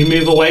 Can you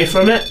move away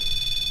from it?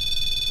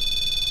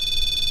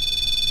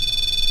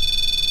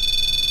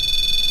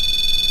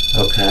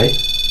 Okay.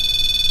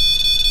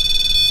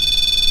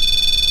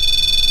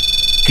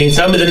 Can you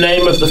tell me the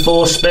name of the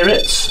 4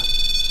 spirits?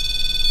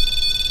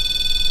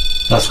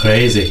 That's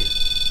crazy.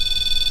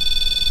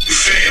 You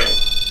fail.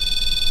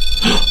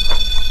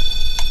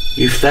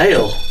 You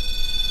fail?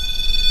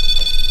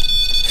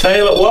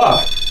 Fail at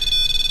what?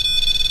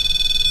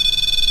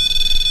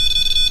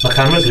 My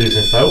camera's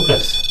losing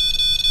focus.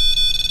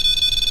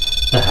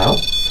 The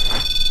hell?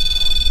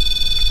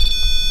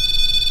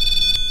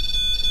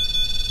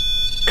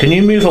 Can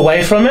you move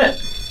away from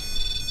it?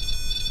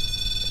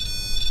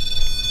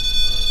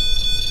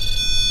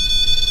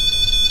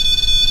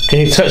 Can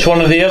you touch one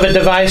of the other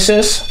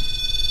devices?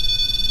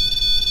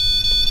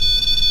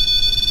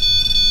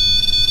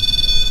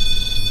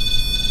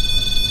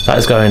 That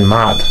is going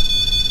mad.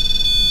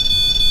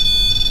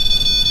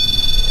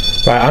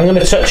 Right, I'm going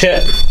to touch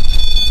it.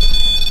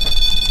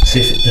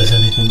 See if it does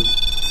anything.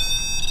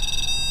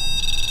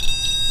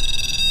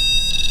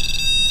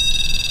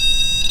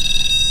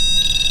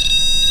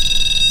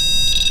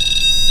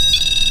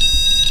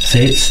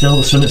 See, it's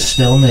still, something's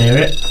still near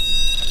it.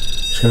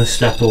 Just gonna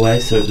step away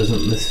so it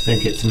doesn't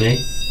think it's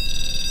me.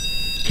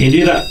 Can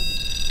you do that?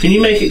 Can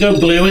you make it go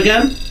blue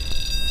again?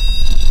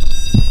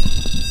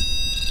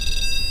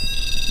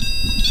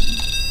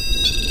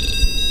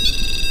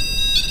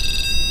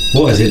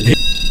 What is it?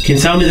 Can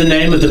you tell me the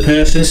name of the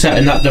person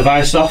setting that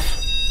device off?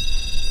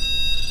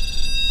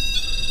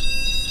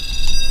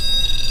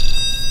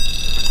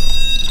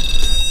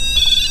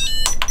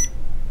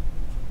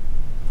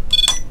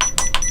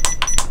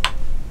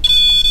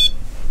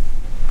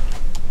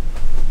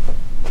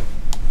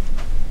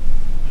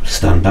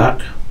 Stand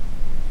back.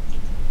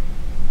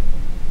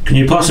 Can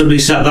you possibly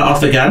set that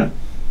off again?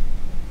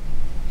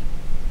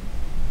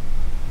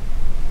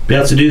 Be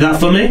able to do that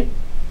for me?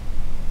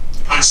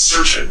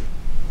 Uncertain.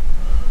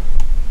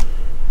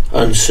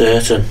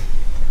 Uncertain.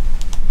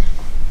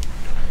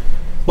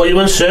 What are you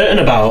uncertain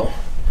about?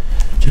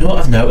 Do you know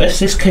what I've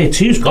noticed? This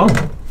K2's gone.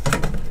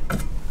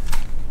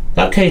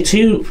 That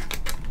K2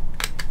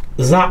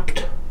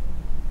 zapped.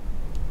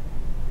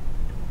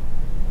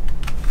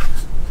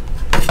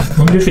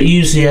 I wonder if it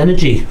used the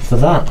energy for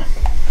that.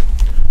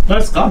 No,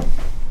 it's gone.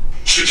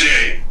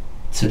 Today.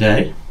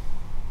 Today?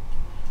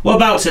 What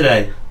about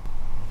today?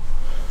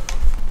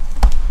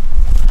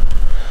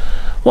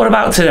 What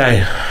about today?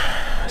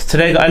 Has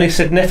today got any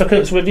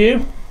significance with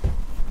you?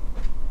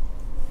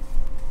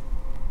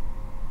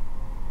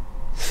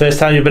 First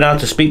time you've been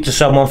able to speak to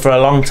someone for a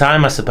long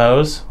time, I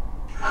suppose.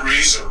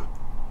 Grazer.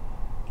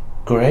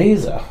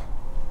 Grazer?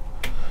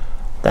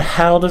 The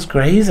hell does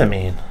grazer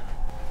mean?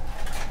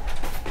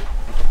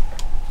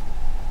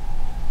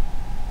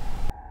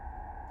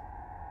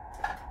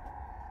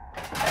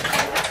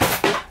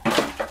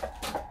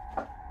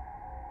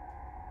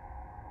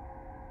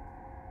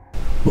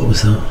 What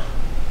was that?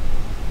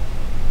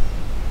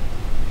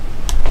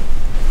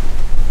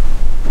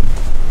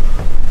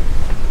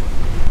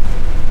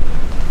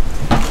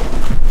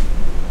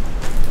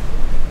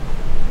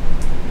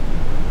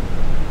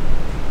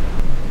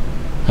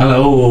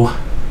 Hello.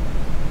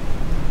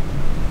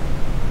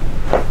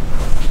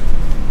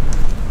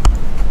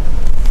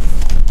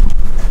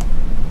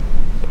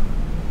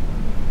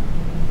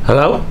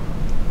 Hello?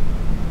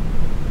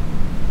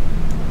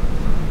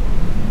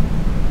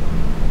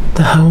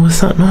 The hell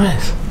was that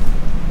noise?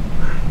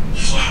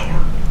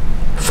 Flower.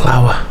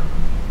 Flower.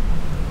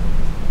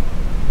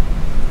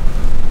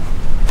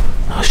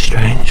 Oh,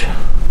 strange.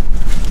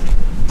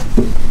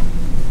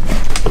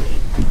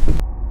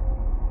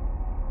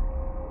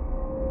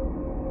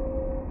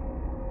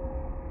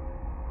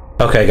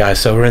 Okay guys,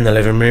 so we're in the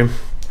living room,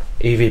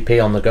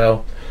 EVP on the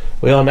go.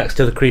 We are next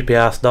to the creepy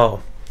ass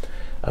doll.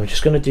 I'm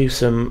just going to do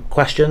some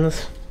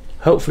questions.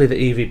 Hopefully the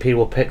EVP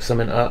will pick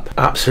something up.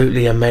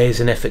 Absolutely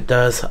amazing if it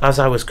does. As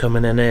I was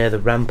coming in here, the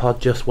REM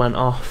pod just went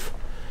off.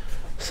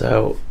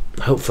 So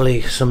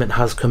hopefully something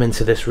has come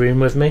into this room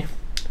with me.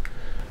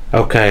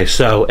 Okay,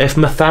 so if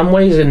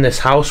Mathamwe's in this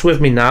house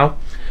with me now,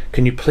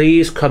 can you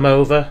please come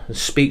over and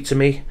speak to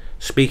me?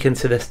 Speak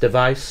into this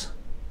device.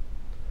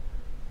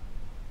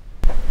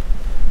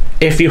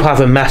 If you have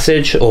a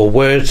message or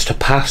words to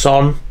pass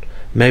on,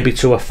 maybe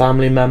to a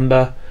family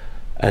member,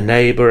 a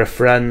neighbour, a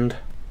friend,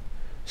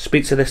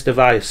 speak to this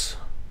device.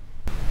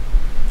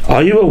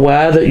 Are you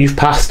aware that you've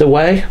passed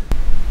away?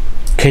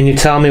 Can you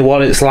tell me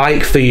what it's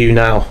like for you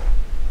now?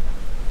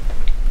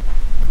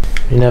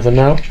 You never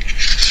know.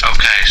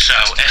 Okay, so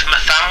if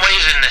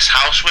Mathamwe's in this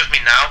house with me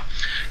now,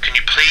 can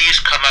you please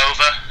come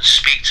over and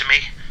speak to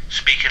me?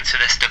 Speak into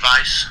this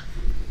device.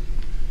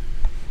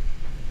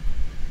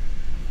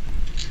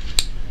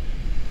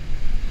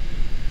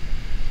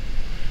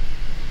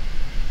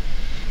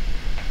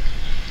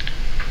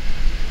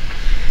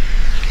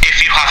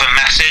 If you have a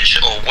message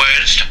or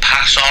words to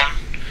pass on,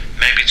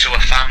 maybe to a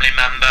family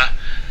member,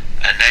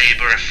 a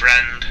neighbour, a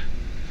friend,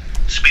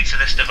 speak to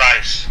this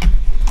device.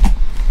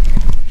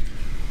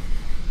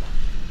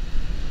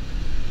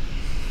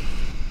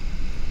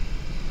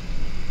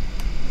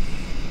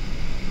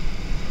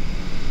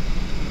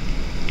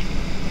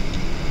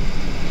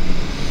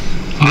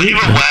 Are you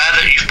aware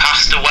that you've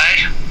passed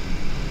away?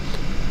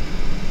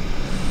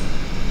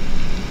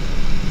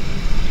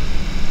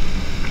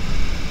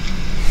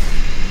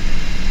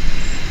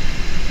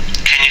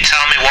 Can you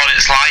tell me what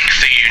it's like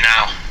for you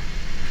now?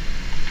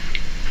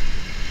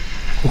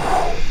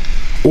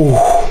 Ooh.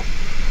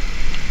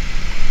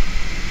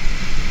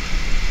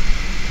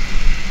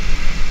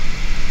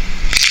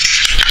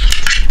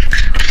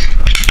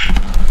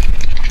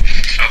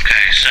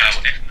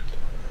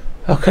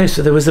 Okay,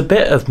 so there was a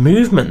bit of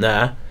movement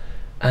there,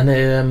 and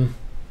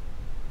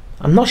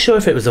I'm not sure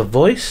if it was a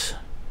voice,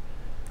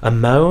 a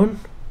moan,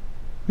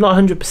 not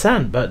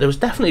 100%, but there was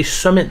definitely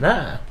something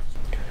there.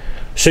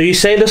 So you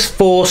say there's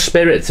 4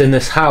 spirits in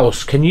this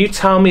house. Can you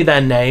tell me their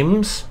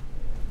names?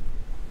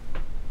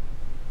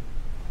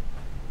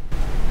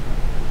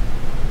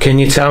 Can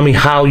you tell me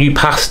how you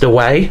passed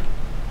away?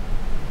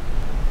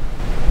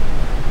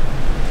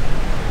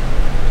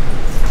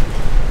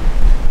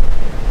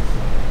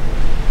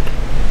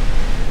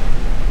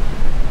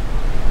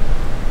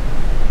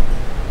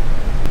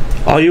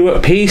 Are you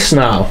at peace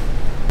now?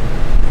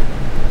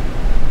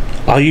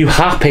 Are you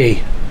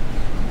happy?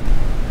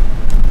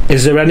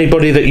 Is there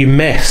anybody that you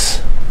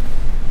miss?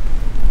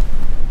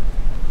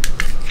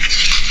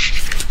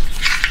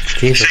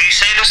 Jesus. So you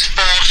say there's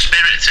 4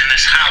 spirits in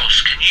this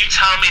house. Can you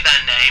tell me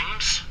their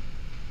names?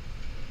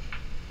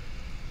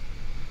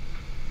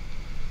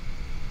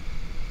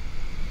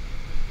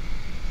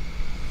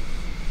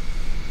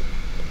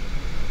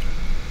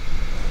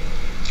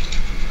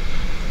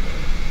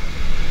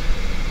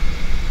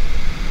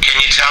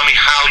 Can you tell me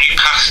how you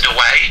passed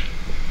away?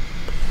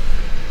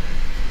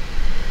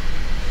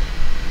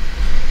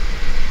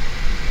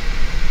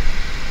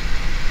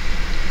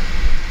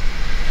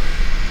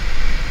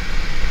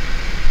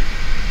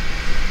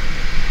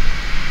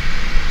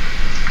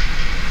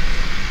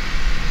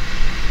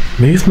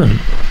 Movement.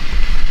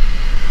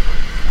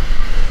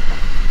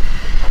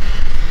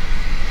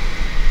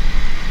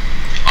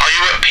 Are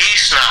you at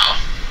peace now?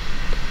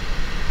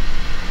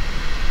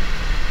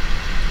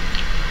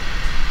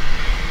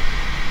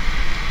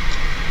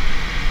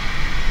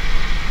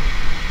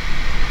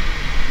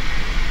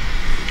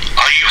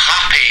 Are you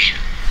happy?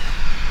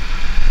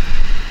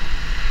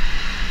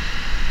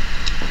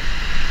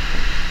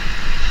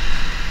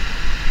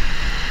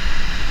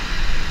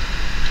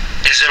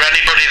 Is there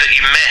anybody that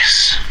you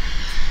miss?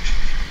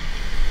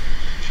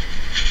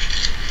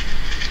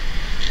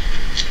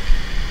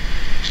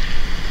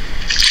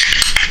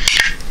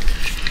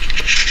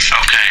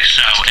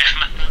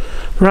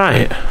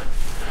 Right,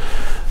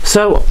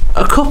 so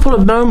a couple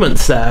of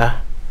moments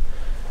there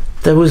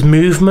was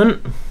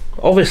movement.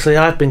 Obviously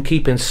I've been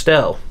keeping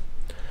still.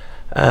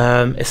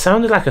 It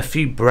sounded like a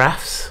few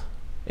breaths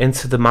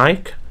into the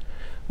mic,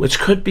 which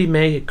could be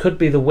me, it could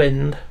be the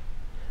wind,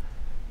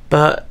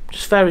 but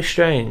just very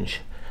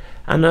strange.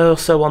 And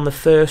also on the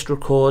first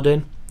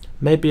recording,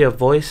 maybe a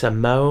voice, a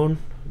moan,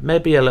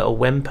 maybe a little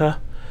whimper.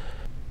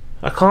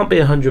 I can't be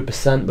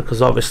 100%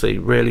 because obviously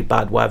really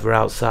bad weather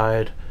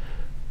outside.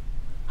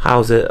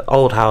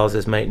 Old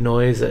houses make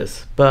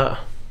noises, but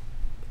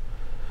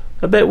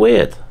a bit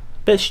weird, a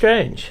bit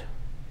strange.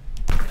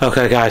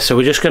 Okay guys, so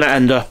we're just going to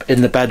end up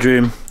in the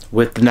bedroom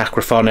with the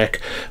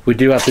necrophonic. We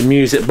do have the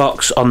music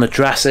box on the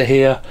dresser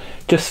here,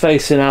 just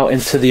facing out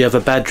into the other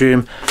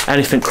bedroom.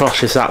 Anything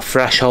crosses that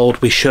threshold,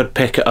 we should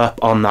pick it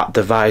up on that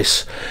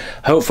device.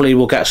 Hopefully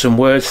we'll get some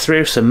words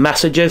through, some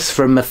messages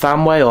from the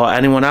family or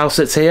anyone else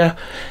that's here.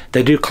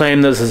 They do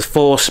claim there's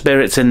 4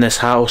 spirits in this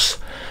house.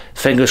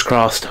 Fingers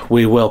crossed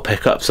we will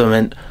pick up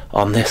something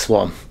on this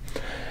one.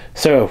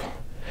 So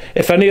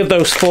if any of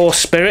those 4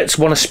 spirits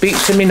want to speak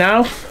to me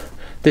now,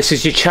 this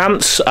is your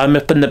chance. I'm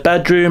up in the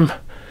bedroom.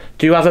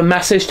 Do you have a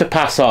message to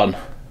pass on?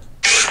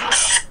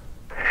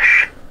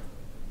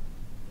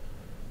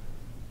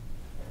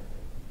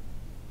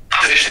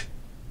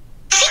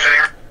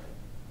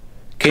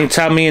 Can you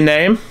tell me your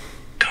name?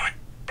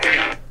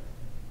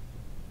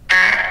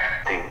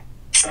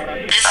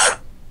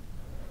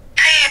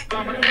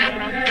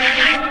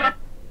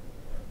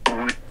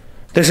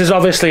 This is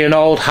obviously an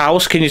old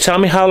house. Can you tell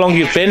me how long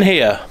you've been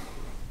here?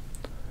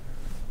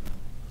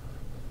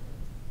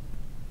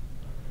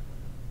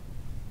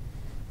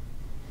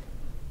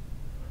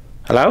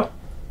 Hello?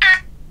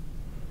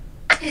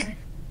 Do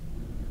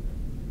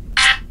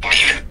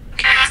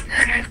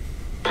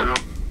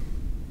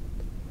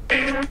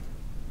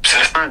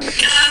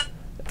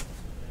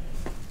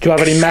you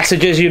have any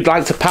messages you'd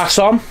like to pass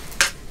on?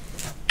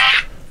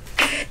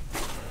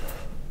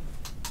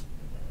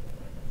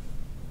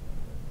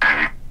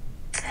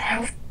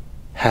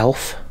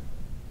 Health.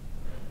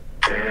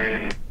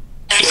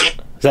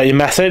 Is that your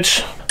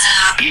message?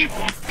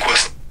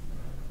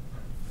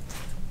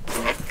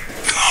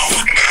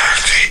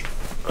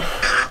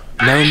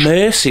 No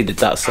mercy, did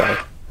that say?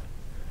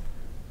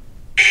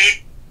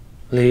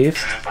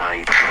 Leave.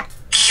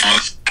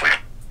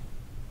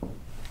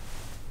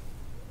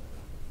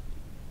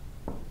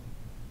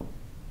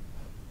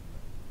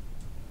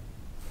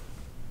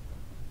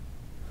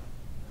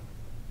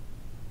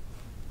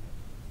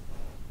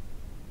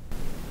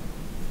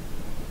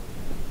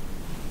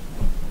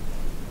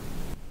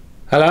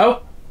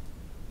 Hello?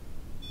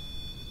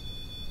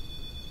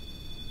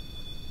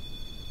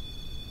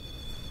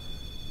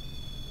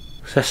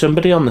 Is there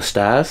somebody on the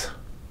stairs?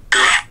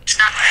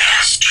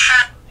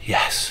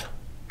 Yes.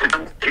 I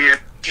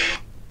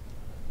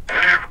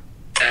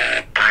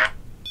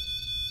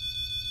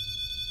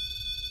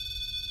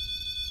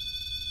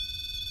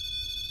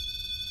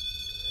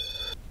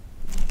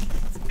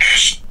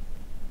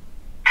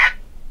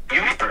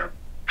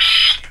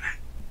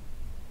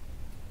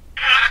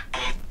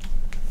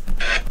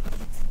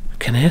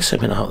can hear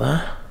something out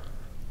there.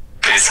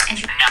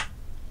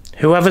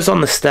 Whoever's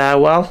on the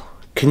stairwell,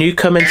 can you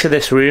come into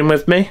this room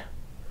with me?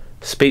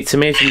 Speak to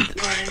me.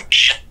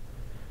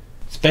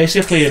 It's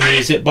basically a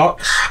music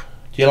box.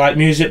 Do you like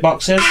music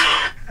boxes?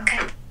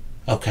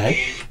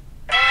 Okay.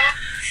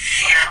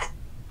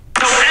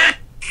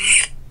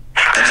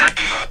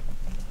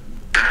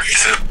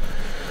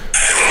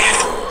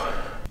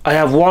 I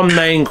have one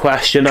main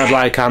question I'd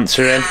like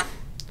answering.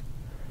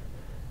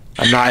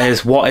 And that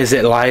is, what is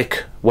it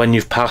like when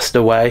you've passed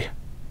away?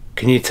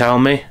 Can you tell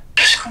me?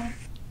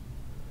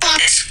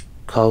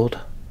 Cold.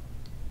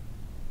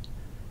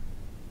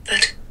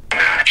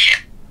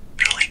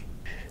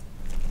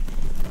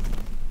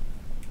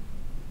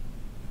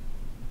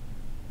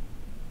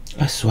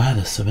 I swear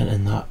there's something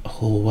in that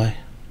hallway.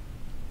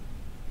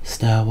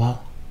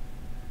 Stairwell.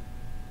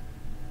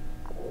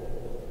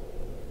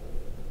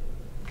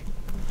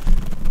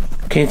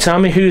 Can you tell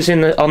me who's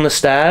on the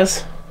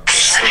stairs?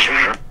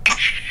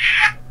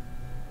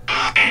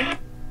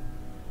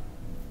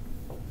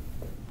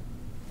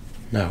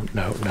 No.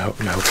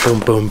 Boom,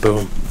 boom,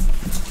 boom.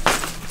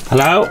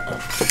 Hello?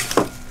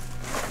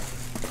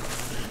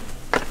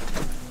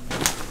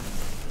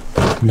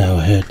 No,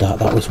 I heard that.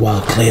 That was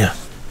well clear.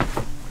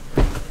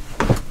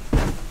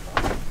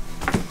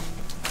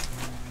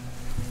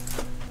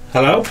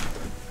 Hello?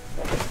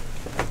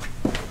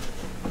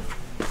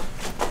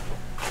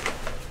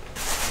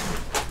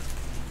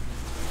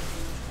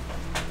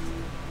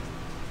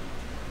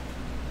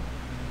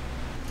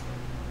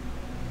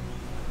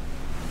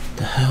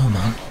 The hell,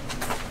 man?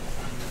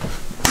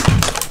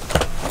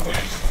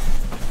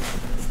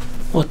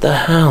 What the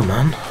hell,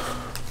 man?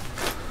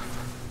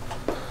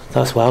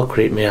 That's well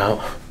creeped me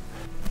out.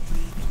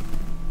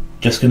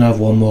 Just gonna have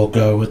one more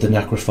go with the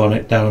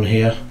necrophonic down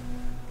here.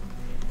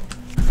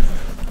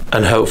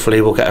 And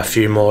hopefully we'll get a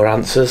few more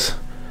answers.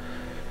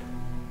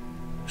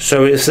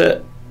 So is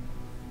it...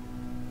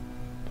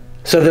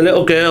 So the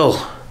little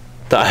girl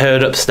that I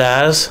heard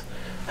upstairs,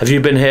 have you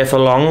been here for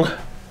long?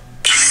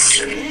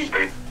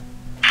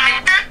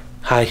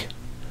 Hi.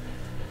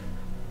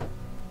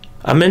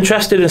 I'm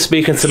interested in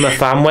speaking to my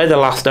family, the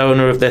last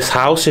owner of this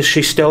house. Is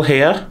she still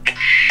here?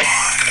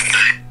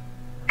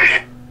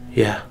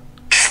 Yeah.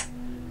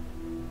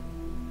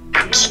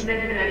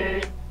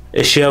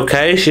 Is she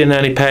okay? Is she in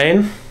any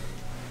pain?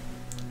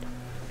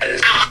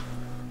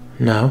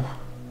 No.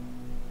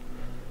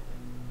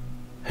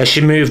 Has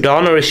she moved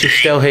on, or is she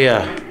still here?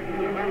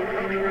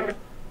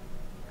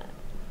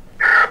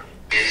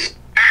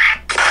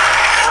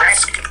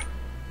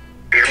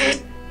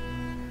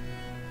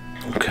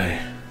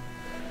 Okay.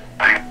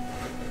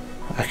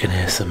 I can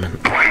hear something.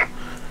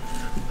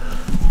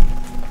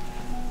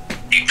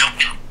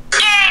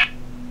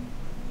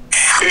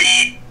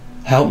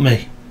 Help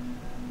me.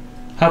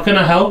 How can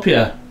I help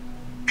you?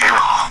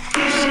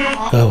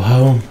 Go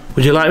home.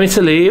 Would you like me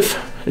to leave?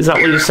 Is that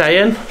what you're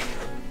saying?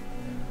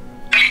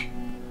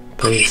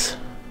 Please.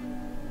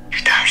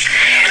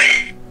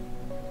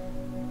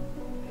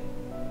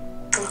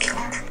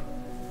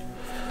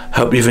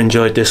 Hope you've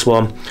enjoyed this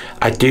one.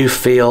 I do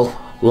feel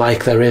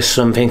like there is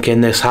something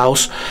in this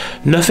house.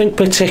 Nothing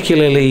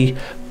particularly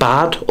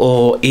bad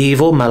or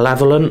evil,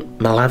 malevolent,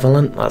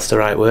 that's the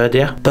right word,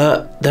 yeah.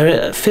 But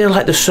I feel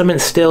like there's something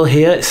still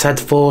here. It said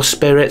 4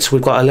 spirits.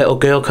 We've got a little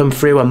girl come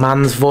through, a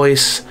man's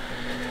voice.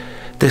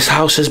 This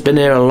house has been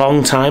here a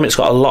long time. It's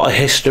got a lot of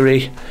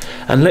history,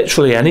 and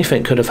literally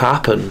anything could have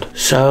happened.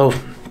 So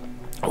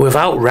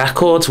without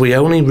records, we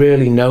only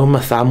really know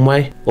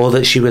Mathamwe, or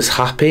that she was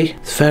happy.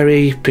 It's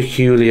very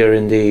peculiar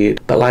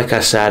indeed. But like I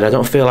said, I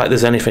don't feel like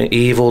there's anything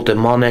evil,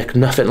 demonic,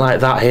 nothing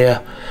like that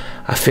here.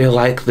 I feel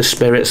like the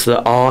spirits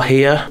that are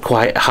here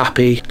quite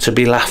happy to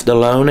be left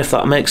alone, if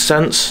that makes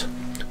sense.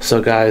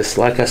 So guys,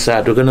 like I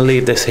said, we're going to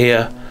leave this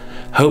here.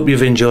 Hope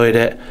you've enjoyed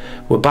it.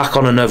 We're back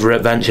on another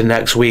adventure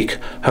next week.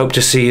 Hope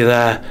to see you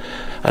there,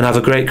 and have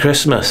a great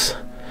Christmas.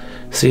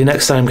 See you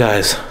next time,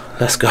 guys.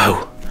 Let's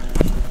go.